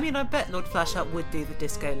true. I mean, I bet Lord Flashheart would do the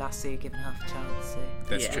disco lasso given half a chance. So.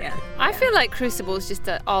 That's true. I feel like Crucible's just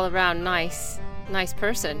an all-around nice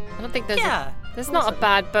person. I don't think there's not a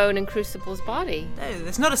bad bone in Crucible's body. No,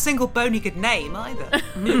 there's not a single bone he could name either.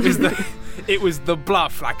 It was the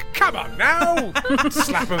bluff, like, come on now!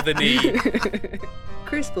 Slap of the knee.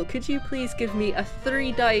 Crucible, could you please give me a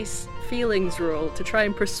 3 dice feelings roll to try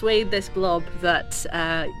and persuade this blob that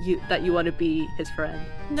you want to be his friend?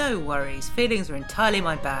 No worries. Feelings are entirely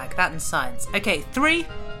my bag. That and science. Okay, 3,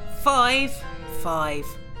 5, 5.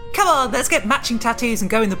 Come on, let's get matching tattoos and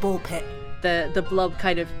go in the ball pit. The blob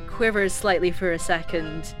kind of quivers slightly for a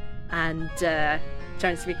second and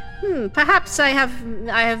turns to me. Perhaps I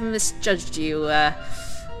have misjudged you.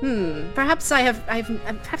 Perhaps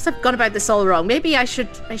I've gone about this all wrong. Maybe I should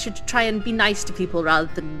try and be nice to people rather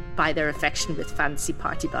than buy their affection with fancy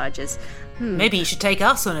party barges. Maybe you should take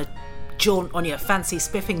us on a jaunt on your fancy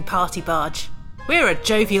spiffing party barge. We're a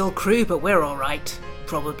jovial crew, but we're all right,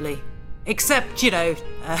 probably. Except,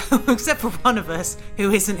 except for one of us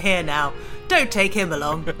who isn't here now. Don't take him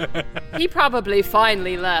along. He probably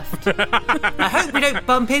finally left. I hope we don't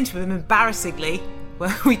bump into him embarrassingly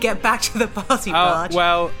when we get back to the party barge.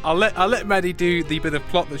 Well, I'll let Maddie do the bit of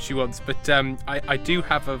plot that she wants, but I do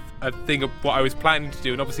have a thing of what I was planning to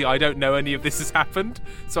do, and obviously I don't know any of this has happened,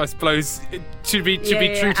 so I suppose to be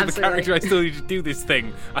true to the character, I still need to do this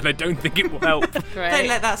thing, and I don't think it will help. Don't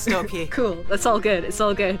let that stop you. Cool, that's all good, it's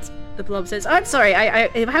all good. The blob says, I'm sorry,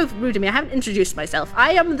 how rude of me, I haven't introduced myself.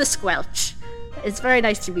 I am the Squelch. It's very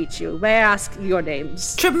nice to meet you. May I ask your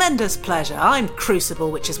names? Tremendous pleasure. I'm Crucible,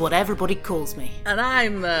 which is what everybody calls me. And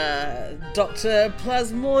I'm Dr.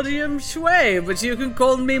 Plasmodium Shui, but you can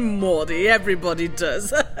call me Morty. Everybody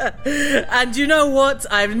does. And you know what?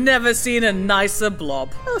 I've never seen a nicer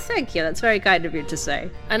blob. Oh, thank you. That's very kind of you to say.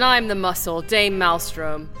 And I'm the Muscle, Dame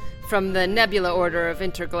Maelstrom, from the Nebula Order of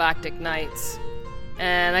Intergalactic Knights.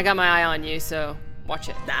 And I got my eye on you, so watch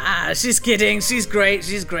it. Ah, she's kidding. She's great.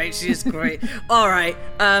 All right.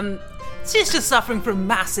 She's just suffering from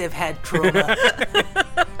massive head trauma.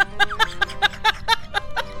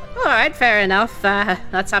 All right, fair enough.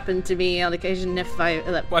 That's happened to me on occasion. If I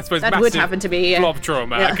suppose that would happen to me. Blob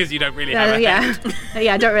trauma, because you don't really have a head.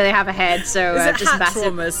 Yeah, I don't really have a head, so is it just hat massive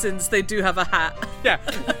trauma since they do have a hat? Yeah,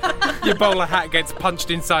 your bowler hat gets punched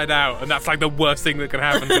inside out, and that's like the worst thing that can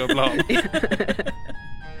happen to a blob.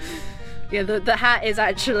 Yeah, the hat is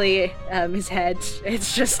actually his head.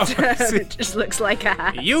 It's just it just looks like a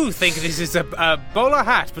hat. You think this is a bowler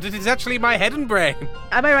hat, but it is actually my head and brain.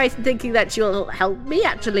 Am I right in thinking that you'll help me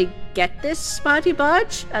actually get this party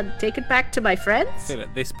barge and take it back to my friends? Still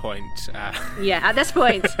at this point. Yeah, at this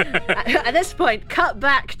point, cut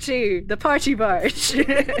back to the party barge,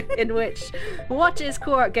 in which what is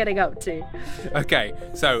Quark getting up to? Okay,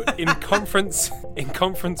 so in conference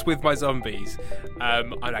with my zombies,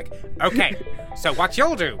 I'm like, okay, so what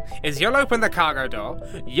you'll do is you'll open the cargo door,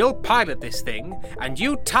 you'll pilot this thing, and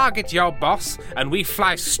you target your boss, and we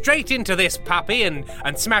fly straight into this puppy and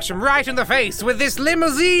smash him right in the face with this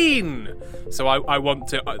limousine. So I want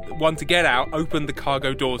to get out, open the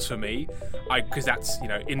cargo doors for me, because that's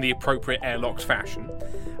in the appropriate airlocked fashion.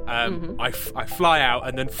 I fly out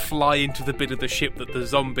and then fly into the bit of the ship that the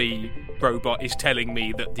zombie robot is telling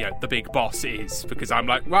me that the big boss is, because I'm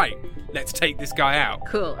like, right, let's take this guy out.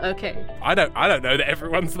 Cool. Okay. I don't know that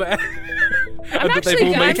everyone's there. I'm that they've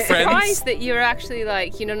all made friends. Surprised that you're actually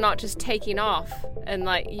not just taking off and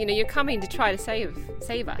you're coming to try to save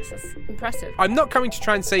us. That's impressive. I'm not coming to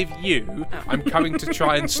try and save you. Oh. I'm coming to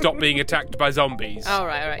try and stop being attacked by zombies. Oh,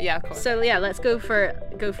 right, yeah, of course. So yeah, let's go for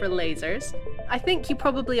lasers. I think you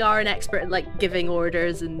probably are an expert at giving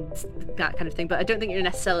orders and that kind of thing, but I don't think you're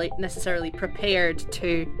necessarily prepared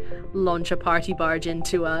to launch a party barge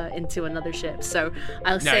into another ship. So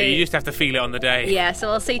I'll say you just have to feel it on the day. Yeah,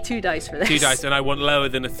 so I'll say 2 dice for this. 2 dice, and I want lower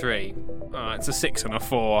than a 3. It's a 6 and a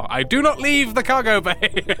 4. I do not leave the cargo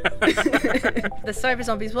bay. The cyber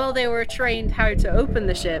zombies, well, they were trained how to open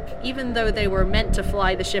the ship. Even though they were meant to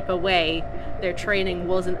fly the ship away, their training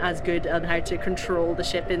wasn't as good on how to control the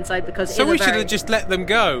ship inside, because so we should have just let them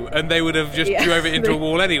go, and they would have just drove it into a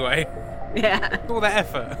wall anyway. Yeah. All that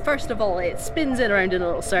effort. First of all, it spins it around in a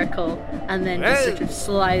little circle, and then just sort of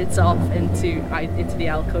slides off into the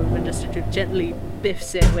alcove and just sort of gently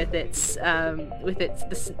biffs it with the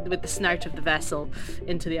snout of the vessel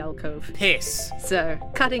into the alcove. Piss. So,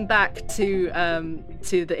 cutting back to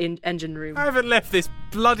the engine room. I haven't left this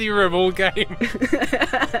bloody room all game.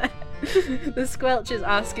 The Squelch is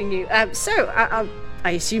asking you.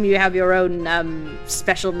 I assume you have your own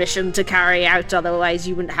special mission to carry out. Otherwise,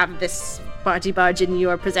 you wouldn't have this party barge in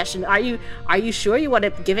your possession. Are you sure you want to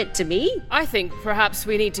give it to me? I think perhaps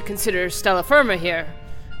we need to consider Stella Firma here.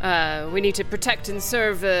 We need to protect and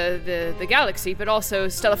serve the galaxy, but also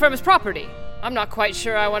Stella Firma's property. I'm not quite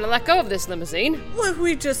sure I want to let go of this limousine. What if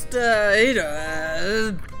we just, drive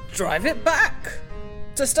it back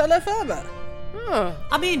to Stella Firma? Oh.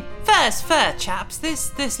 I mean, fair's fair, chaps.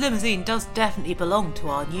 This limousine does definitely belong to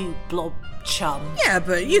our new blob chum. Yeah,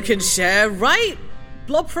 but you can share, right?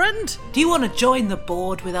 Blob friend? Do you want to join the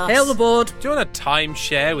board with us? Hail the board. Do you want a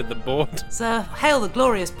timeshare with the board? Sir, hail the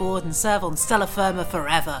glorious board and serve on Stella Firma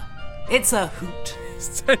forever. It's a hoot.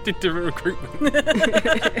 It's turned into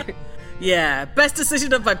recruitment. Yeah, best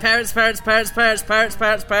decision of my parents' lives.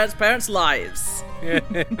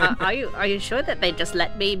 Are you sure that they just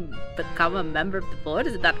let me become a member of the board?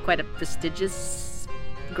 Isn't that quite a prestigious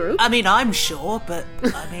group. I mean, I'm sure, but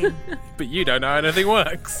I mean... But you don't know how anything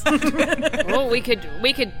works. Well, we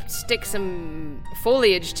could stick some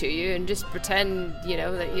foliage to you and just pretend,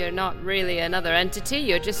 that you're not really another entity.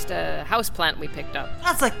 You're just a houseplant we picked up.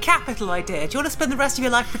 That's a capital idea. Do you want to spend the rest of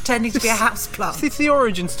your life pretending to be a houseplant? It's the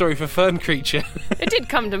origin story for Fern Creature. It did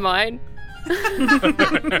come to mind.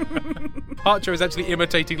 Archer is actually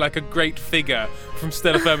imitating like a great figure from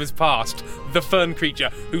Stella Firma's past, the Fern Creature,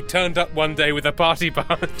 who turned up one day with a party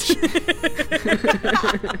bunch.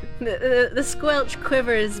 The squelch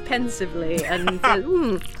quivers pensively and says,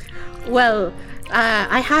 well,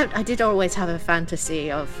 I did always have a fantasy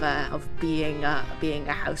of being a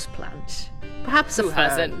houseplant. Perhaps a Who fern.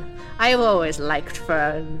 hasn't? I've always liked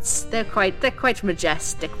ferns. They're quite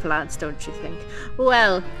majestic plants, don't you think?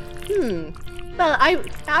 Well, well, I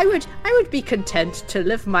would be content to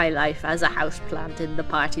live my life as a houseplant in the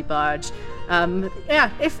party barge.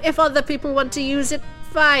 If other people want to use it,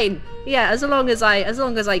 fine. Yeah, as long as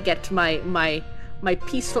I get my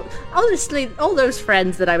peaceful. Honestly, all those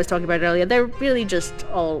friends that I was talking about earlier, they're really just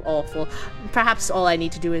all awful. Perhaps all I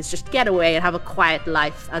need to do is just get away and have a quiet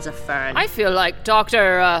life as a fern. I feel like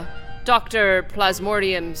Dr.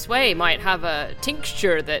 Plasmodium Sway might have a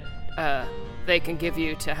tincture that they can give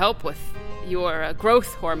you to help with your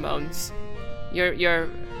growth hormones, your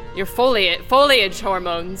foliage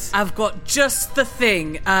hormones. I've got just the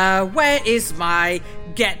thing. Where is my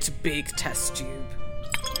Get Big test tube?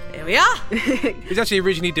 Here we are. It was actually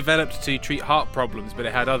originally developed to treat heart problems, but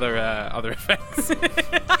it had other effects.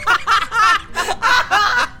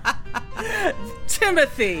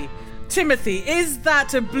 Timothy, is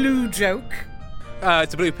that a blue joke?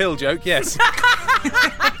 It's a blue pill joke, yes.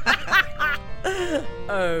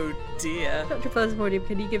 Oh dear. Dr. Plasmodium,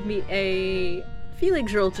 can you give me a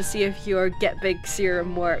feelings roll to see if your Get Big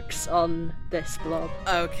serum works on this blob?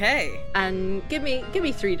 Okay. And give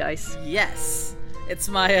me 3 dice. Yes. It's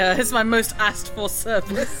my most asked for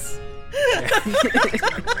service.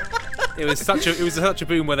 It was such a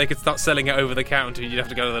boom where they could start selling it over the counter and you'd have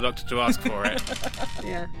to go to the doctor to ask for it.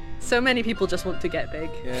 Yeah. So many people just want to get big.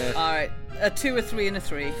 Yeah. Alright. A 2, a 3, and a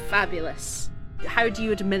 3. Fabulous. How do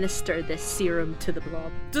you administer this serum to the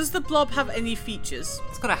blob? Does the blob have any features?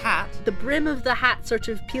 It's got a hat. The brim of the hat sort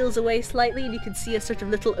of peels away slightly, and you can see a sort of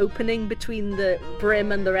little opening between the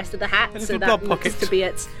brim and the rest of the hat. And so little that blob looks pockets. to be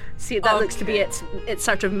its. See, that looks to be its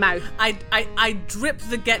sort of mouth. I drip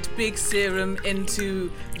the Get Big serum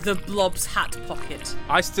into the blob's hat pocket.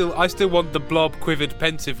 I still want the blob quivered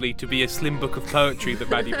pensively to be a slim book of poetry that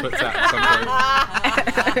Maddie puts out at some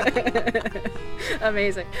point.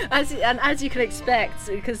 Amazing. As you can expect,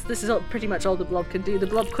 because this is pretty much all the blob can do, the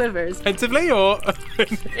blob quivers. Pensively or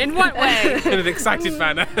In what way? in an excited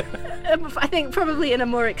manner? I think probably in a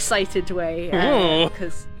more excited way,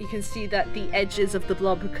 because you can see that the edges of the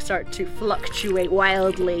blob start to fluctuate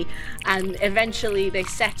wildly, and eventually they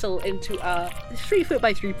settle into a 3 foot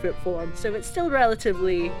by 3 foot form. So it's still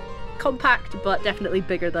relatively compact, but definitely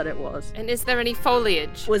bigger than it was. And is there any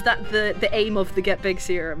foliage? Was that the aim of the Get Big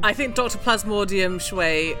serum? I think Dr. Plasmodium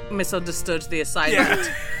Shui misunderstood the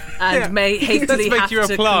assignment and may hastily Let's make have you a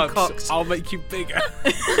to plant. concoct. I'll make you bigger.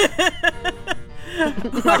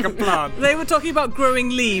 Like a plant. They were talking about growing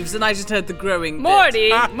leaves, and I just heard the growing bit.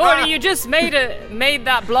 Morty, you just made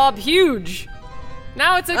that blob huge.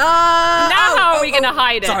 Now it's a. How are we gonna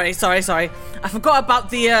hide it? Sorry. I forgot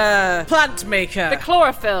about the plant maker. The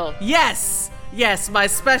chlorophyll. Yes, my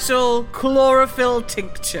special chlorophyll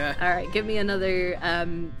tincture. All right, give me another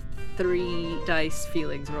 3 dice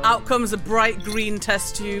feelings roll. Out comes a bright green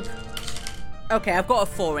test tube. Okay, I've got a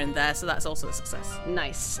 4 in there, so that's also a success.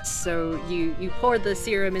 Nice. So you pour the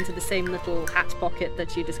serum into the same little hat pocket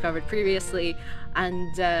that you discovered previously,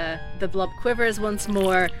 and the blob quivers once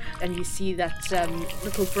more, and you see that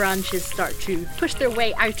little branches start to push their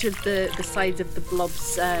way out of the sides of the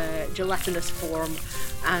blob's gelatinous form,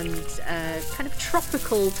 and kind of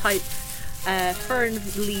tropical type fern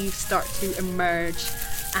leaves start to emerge.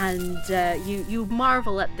 And you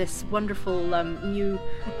marvel at this wonderful new,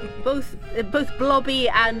 both blobby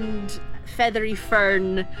and feathery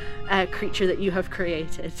fern creature that you have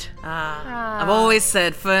created. I've always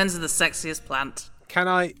said ferns are the sexiest plant. Can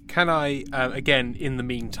I again, in the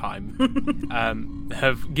meantime,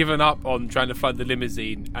 have given up on trying to find the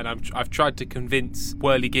limousine, and I've tried to convince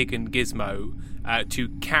Whirligig and Gizmo to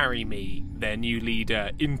carry me, their new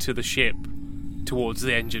leader, into the ship towards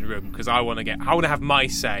the engine room, because I want to have my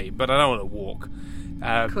say, but I don't want to walk.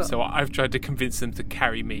 Cool. So I've tried to convince them to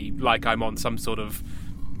carry me like I'm on some sort of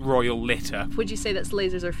royal litter. Would you say that's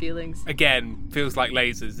lasers or feelings? Again, feels like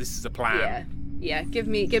lasers. This is a plan. Yeah, give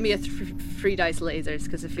me a 3 dice lasers,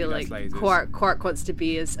 because I feel like Quark wants to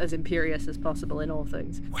be as imperious as possible in all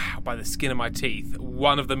things. Wow, by the skin of my teeth,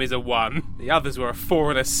 one of them is a 1. The others were a 4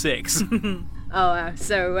 and a 6.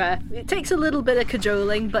 So it takes a little bit of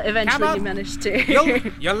cajoling, but eventually you manage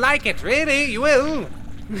to. You'll like it, really, you will.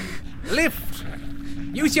 Lift.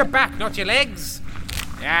 Use your back, not your legs.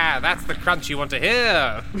 Yeah, that's the crunch you want to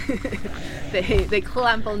hear. They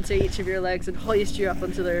clamp onto each of your legs and hoist you up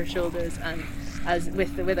onto their shoulders, and as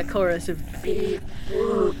with a chorus of beep,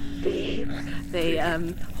 boop, beep, they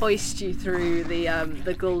hoist you through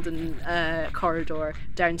the golden corridor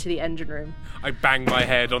down to the engine room. I bang my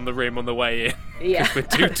head on the rim on the way in. Yeah. We're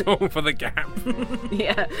too tall for the gap.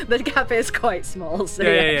 Yeah, the gap is quite small. So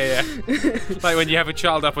yeah. Like when you have a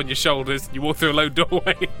child up on your shoulders, you walk through a low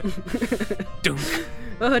doorway. Dunk.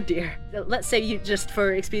 Oh dear. Let's say you, just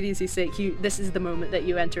for expediency's sake, this is the moment that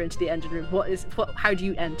you enter into the engine room. How do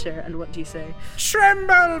you enter, and what do you say?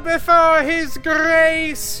 Tremble before his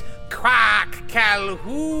grace, Quark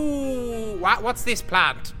Calhoun. What's this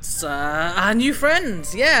plant? It's our new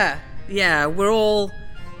friends, yeah. Yeah, we're all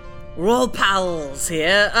pals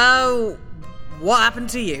here. What happened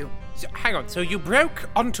to you? Hang on, so you broke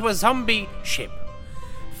onto a zombie ship,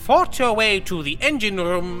 fought your way to the engine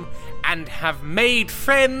room, and have made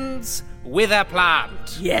friends with a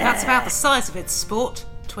plant. Yeah. That's about the size of its sport,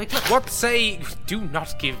 Twiglet. What say... Do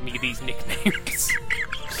not give me these nicknames.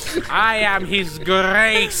 I am His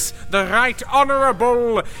Grace, the Right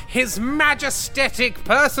Honourable, His Majestic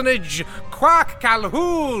Personage, Quark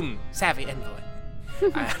Calhoun, Savvy Envoy.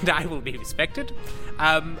 And I will be respected.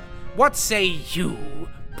 What say you,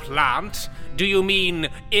 plant? Do you mean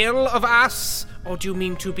ill of us, or do you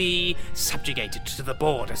mean to be subjugated to the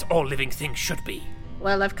board as all living things should be?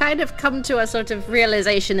 Well, I've kind of come to a sort of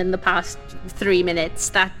realization in the past 3 minutes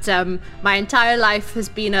that my entire life has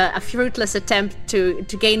been a fruitless attempt to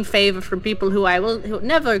gain favor from people who will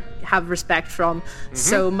never have respect from. Mm-hmm.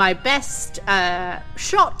 So my best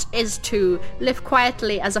shot is to live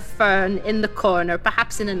quietly as a fern in the corner,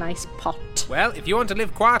 perhaps in a nice pot. Well, if you want to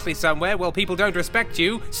live quietly somewhere while people don't respect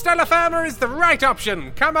you, Stellar Firma is the right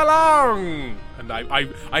option. Come along! And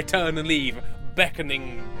I turn and leave,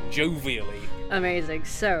 beckoning jovially. Amazing.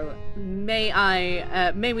 So, may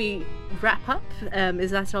we wrap up?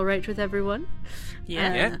 Is that all right with everyone?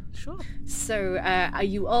 Yeah, sure. So,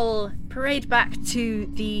 you all parade back to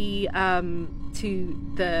the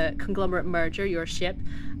conglomerate merger, your ship,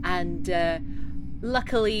 and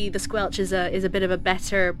luckily the Squelch is a bit of a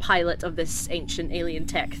better pilot of this ancient alien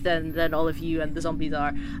tech than all of you and the zombies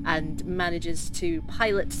are, and manages to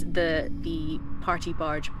pilot the party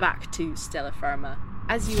barge back to Stellar Firma.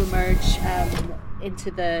 As you emerge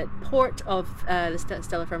into the port of the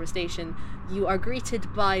Stellar Firma station, you are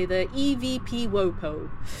greeted by the EVP WOPO,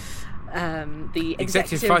 the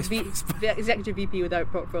executive VP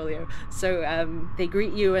without portfolio. So they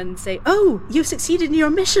greet you and say, "Oh, you succeeded in your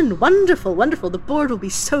mission! Wonderful, wonderful! The board will be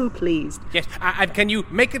so pleased." Yes, and can you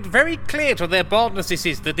make it very clear to their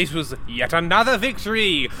boardnesses that this was yet another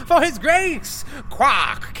victory for His Grace,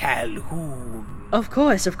 Quark Calhoun? Of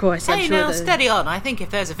course. Hey, now, steady on. I think if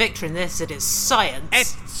there's a victory in this, it is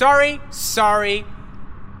science. Sorry.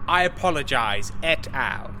 I apologise, et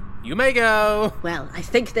al. You may go. Well, I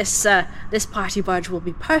think this party barge will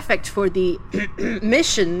be perfect for the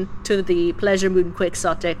mission to the Pleasure Moon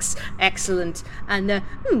Quixotics. Excellent. And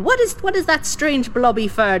what is that strange blobby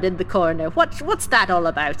fern in the corner? What's that all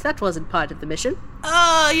about? That wasn't part of the mission.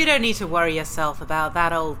 Oh, you don't need to worry yourself about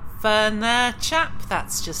that old fern there, chap.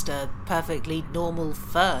 That's just a perfectly normal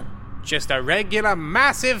fern. Just a regular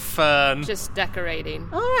massive fern. Just decorating.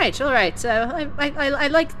 All right. I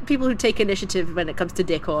like people who take initiative when it comes to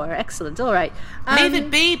decor. Excellent. All right. Leave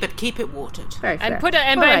it be, but keep it watered. Very fair. And put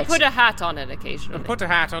a hat on it occasionally. And put a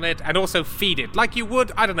hat on it, and also feed it like you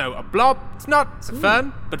would, I don't know, a blob. It's a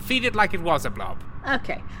fern, but feed it like it was a blob.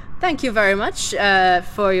 Okay. Thank you very much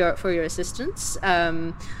for your assistance.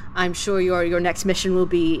 I'm sure your next mission will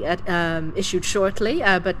be issued shortly.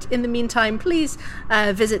 But in the meantime, please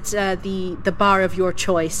visit the bar of your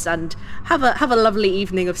choice and have a lovely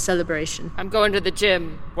evening of celebration. I'm going to the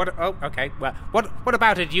gym. What? Oh, okay. Well, what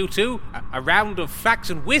about it, you two? A round of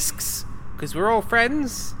facts and whisks? Because we're all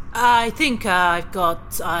friends. I think I've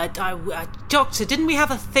got... Doctor, didn't we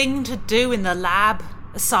have a thing to do in the lab?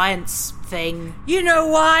 A science thing. You know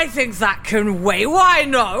why I think that can wait. Why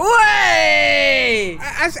not? Way!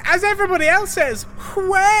 As everybody else says,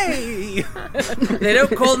 way! They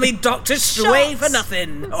don't call me Dr. Sway for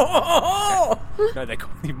nothing. No, they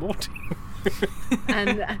call me Morty.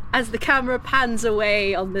 And as the camera pans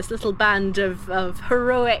away on this little band of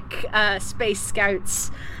heroic space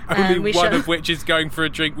scouts, only one of which is going for a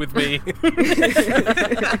drink with me.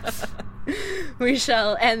 We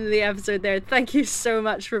shall end the episode there. Thank you so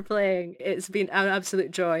much for playing. It's been an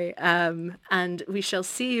absolute joy. And we shall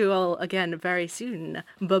see you all again very soon.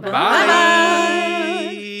 Bye-bye.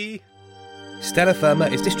 Bye. Stellar Firma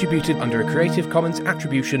is distributed under a Creative Commons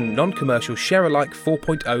Attribution Non-Commercial Share-alike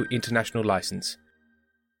 4.0 international license.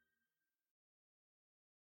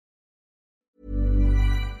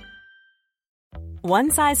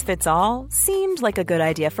 One size fits all seemed like a good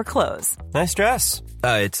idea for clothes. Nice dress.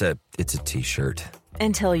 It's a t-shirt.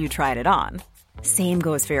 Until you tried it on. Same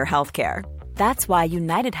goes for your healthcare. That's why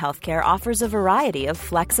United Healthcare offers a variety of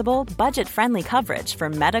flexible, budget-friendly coverage for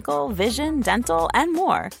medical, vision, dental, and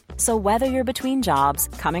more. So whether you're between jobs,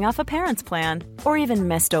 coming off a parent's plan, or even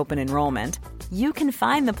missed open enrollment, you can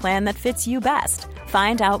find the plan that fits you best.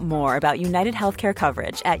 Find out more about United Healthcare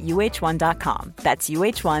coverage at uh1.com. That's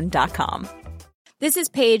uh1.com. This is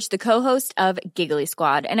Paige, the co-host of Giggly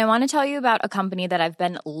Squad, and I want to tell you about a company that I've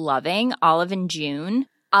been loving, Olive & June.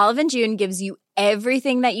 Olive & June gives you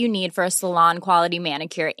everything that you need for a salon-quality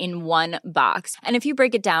manicure in one box. And if you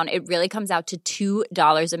break it down, it really comes out to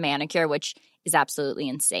 $2 a manicure, which is absolutely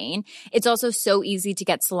insane. It's also so easy to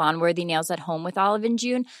get salon-worthy nails at home with Olive &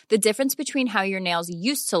 June. The difference between how your nails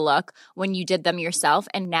used to look when you did them yourself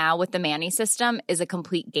and now with the Mani system is a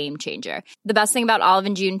complete game changer. The best thing about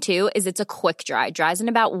Olive & June, too, is it's a quick dry. Dries in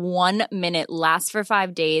about 1 minute, lasts for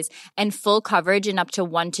 5 days, and full coverage in up to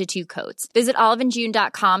 1 to 2 coats. Visit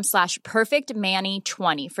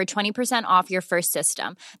oliveandjune.com/perfectmani20 for 20% off your first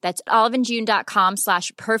system. That's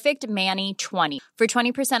oliveandjune.com/perfectmani20 for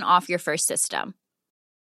 20% off your first system.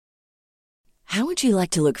 How would you like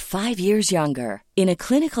to look 5 years younger? In a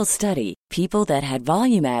clinical study, people that had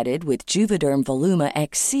volume added with Juvederm Voluma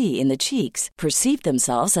XC in the cheeks perceived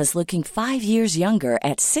themselves as looking 5 years younger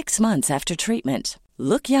at 6 months after treatment.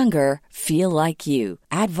 Look younger, feel like you.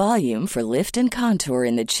 Add volume for lift and contour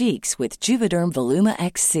in the cheeks with Juvederm Voluma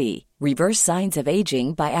XC. Reverse signs of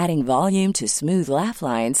aging by adding volume to smooth laugh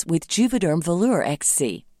lines with Juvederm Volure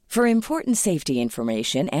XC. For important safety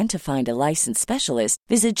information and to find a licensed specialist,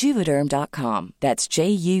 visit Juvederm.com. That's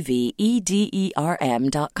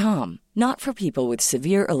JUVEDERM.com. Not for people with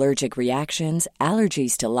severe allergic reactions,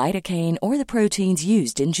 allergies to lidocaine, or the proteins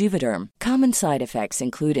used in Juvederm. Common side effects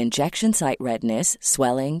include injection site redness,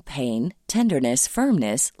 swelling, pain, tenderness,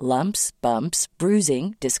 firmness, lumps, bumps,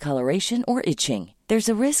 bruising, discoloration, or itching. There's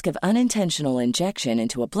a risk of unintentional injection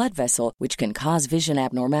into a blood vessel, which can cause vision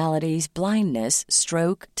abnormalities, blindness,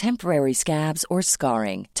 stroke, temporary scabs, or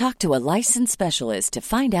scarring. Talk to a licensed specialist to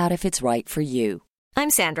find out if it's right for you. I'm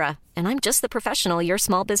Sandra, and I'm just the professional your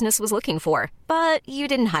small business was looking for. But you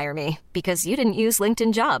didn't hire me because you didn't use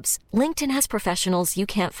LinkedIn Jobs. LinkedIn has professionals you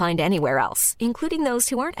can't find anywhere else, including those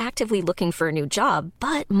who aren't actively looking for a new job,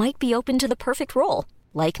 but might be open to the perfect role,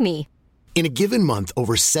 like me. In a given month,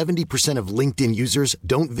 over 70% of LinkedIn users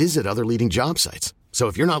don't visit other leading job sites. So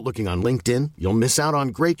if you're not looking on LinkedIn, you'll miss out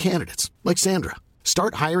on great candidates like Sandra.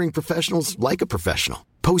 Start hiring professionals like a professional.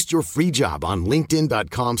 Post your free job on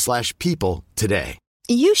linkedin.com/people today.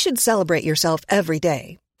 You should celebrate yourself every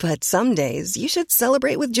day, but some days you should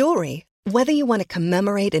celebrate with jewelry. Whether you want to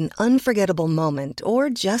commemorate an unforgettable moment or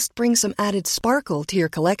just bring some added sparkle to your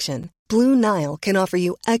collection, Blue Nile can offer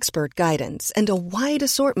you expert guidance and a wide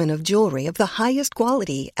assortment of jewelry of the highest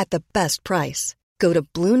quality at the best price. Go to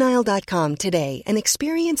BlueNile.com today and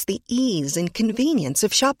experience the ease and convenience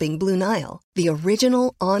of shopping Blue Nile, the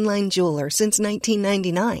original online jeweler since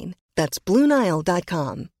 1999. That's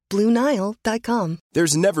BlueNile.com. BlueNile.com.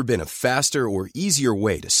 There's never been a faster or easier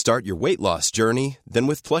way to start your weight loss journey than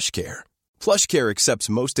with PlushCare. PlushCare accepts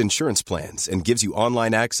most insurance plans and gives you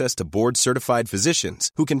online access to board-certified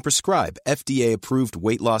physicians who can prescribe FDA-approved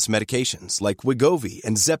weight loss medications like Wegovy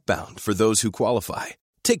and Zepbound for those who qualify.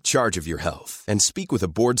 Take charge of your health and speak with a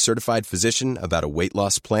board-certified physician about a weight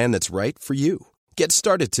loss plan that's right for you. Get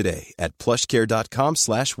started today at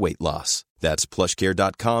plushcare.com/weight loss. That's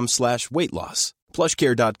plushcare.com/weight loss.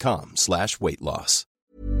 plushcare.com/weight loss.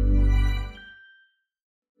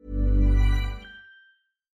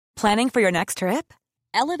 Planning for your next trip?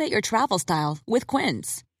 Elevate your travel style with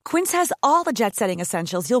Quince. Quince has all the jet-setting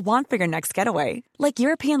essentials you'll want for your next getaway, like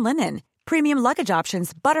European linen, premium luggage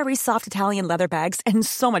options, buttery soft Italian leather bags, and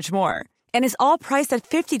so much more. And is all priced at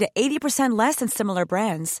 50 to 80% less than similar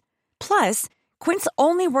brands. Plus, Quince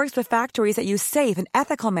only works with factories that use safe and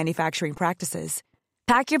ethical manufacturing practices.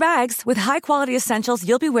 Pack your bags with high-quality essentials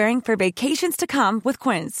you'll be wearing for vacations to come with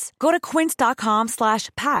Quince. Go to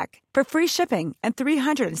quince.com/pack for free shipping and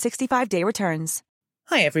 365-day returns.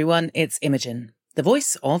 Hi everyone, it's Imogen, the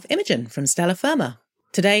voice of Imogen from Stella Firma.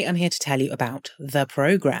 Today I'm here to tell you about The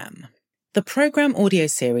Programme. The Programme audio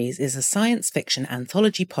series is a science fiction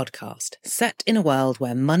anthology podcast set in a world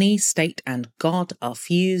where money, state and God are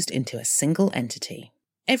fused into a single entity.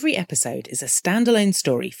 Every episode is a standalone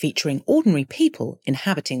story featuring ordinary people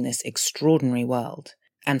inhabiting this extraordinary world.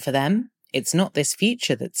 And for them, it's not this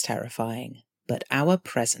future that's terrifying, but our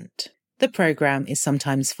present. The programme is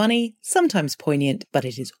sometimes funny, sometimes poignant, but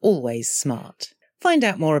it is always smart. Find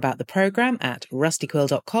out more about the programme at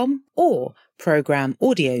rustyquill.com or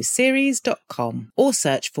programmeaudioseries.com, or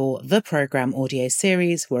search for The Programme Audio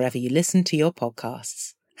Series wherever you listen to your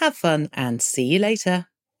podcasts. Have fun and see you later.